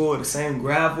same soil, the same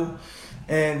gravel,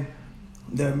 and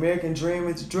the American dream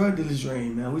is the drug dealer's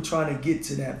dream, man. We trying to get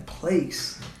to that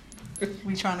place.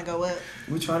 We trying to go up.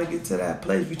 We trying to get to that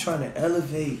place. We trying to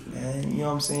elevate, man. You know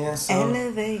what I'm saying? So,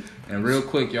 Elevate. And real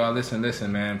quick, y'all, listen,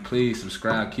 man. Please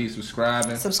subscribe. Keep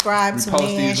subscribing. Subscribe to Repost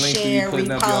me, these links we share, be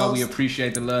putting up, y'all. We repost.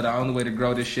 appreciate the love. The only way to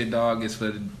grow this shit, dog, is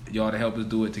for y'all to help us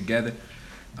do it together.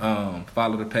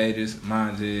 Follow the pages.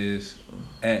 Mine is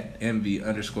at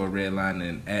MV_redline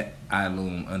and at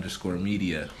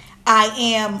iloom_media. I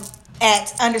am at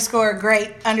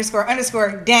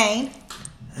 _great__Dane.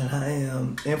 and I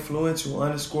am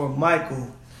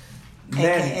influential_Michael.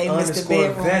 AKA Mr.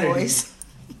 Bedroom Vanity. Voice.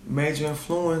 Major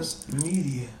influence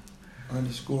media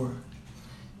 _ You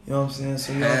know what I'm saying?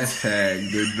 So y'all,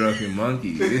 Hashtag the drunken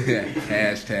monkey.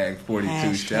 Hashtag 42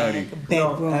 shouty.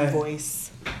 Bedroom No,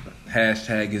 Voice.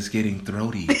 Hashtag is getting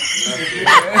throaty. hey,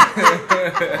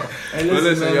 But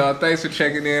listen, man. y'all, thanks for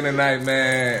checking in tonight,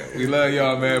 man. We love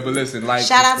y'all, man. But listen, like,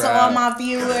 Shout out to subscribe. all my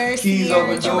viewers. Keys Sierra open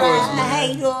doors, Gerard. man.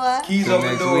 Hey, y'all. Keys Till open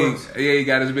next doors. week. Yeah, he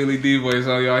got his Billy D voice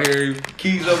on. Y'all hear him?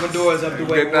 Keys open doors up the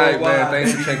way Good night, worldwide. man.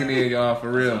 Thanks for checking in, y'all,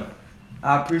 for real.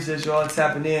 I appreciate y'all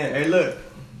tapping in. Hey, look.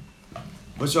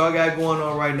 What y'all got going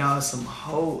on right now is some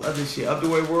whole other shit. Up the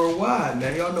way worldwide,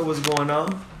 man. Y'all know what's going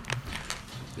on.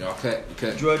 Y'all cut.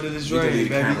 Drug dealer's We can dream, leave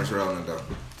the baby. cameras rolling, though.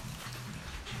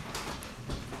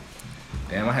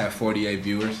 Damn, I have 48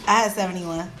 viewers. I had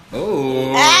 71.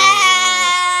 Oh,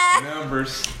 Ah!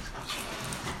 numbers.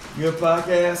 Good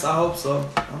podcast? I hope so.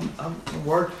 I'm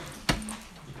working.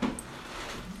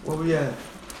 Where we at?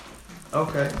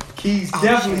 Okay. Keys Oh,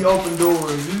 definitely shit. open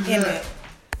doors. You In just- it.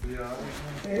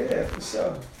 Yeah, for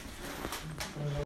sure.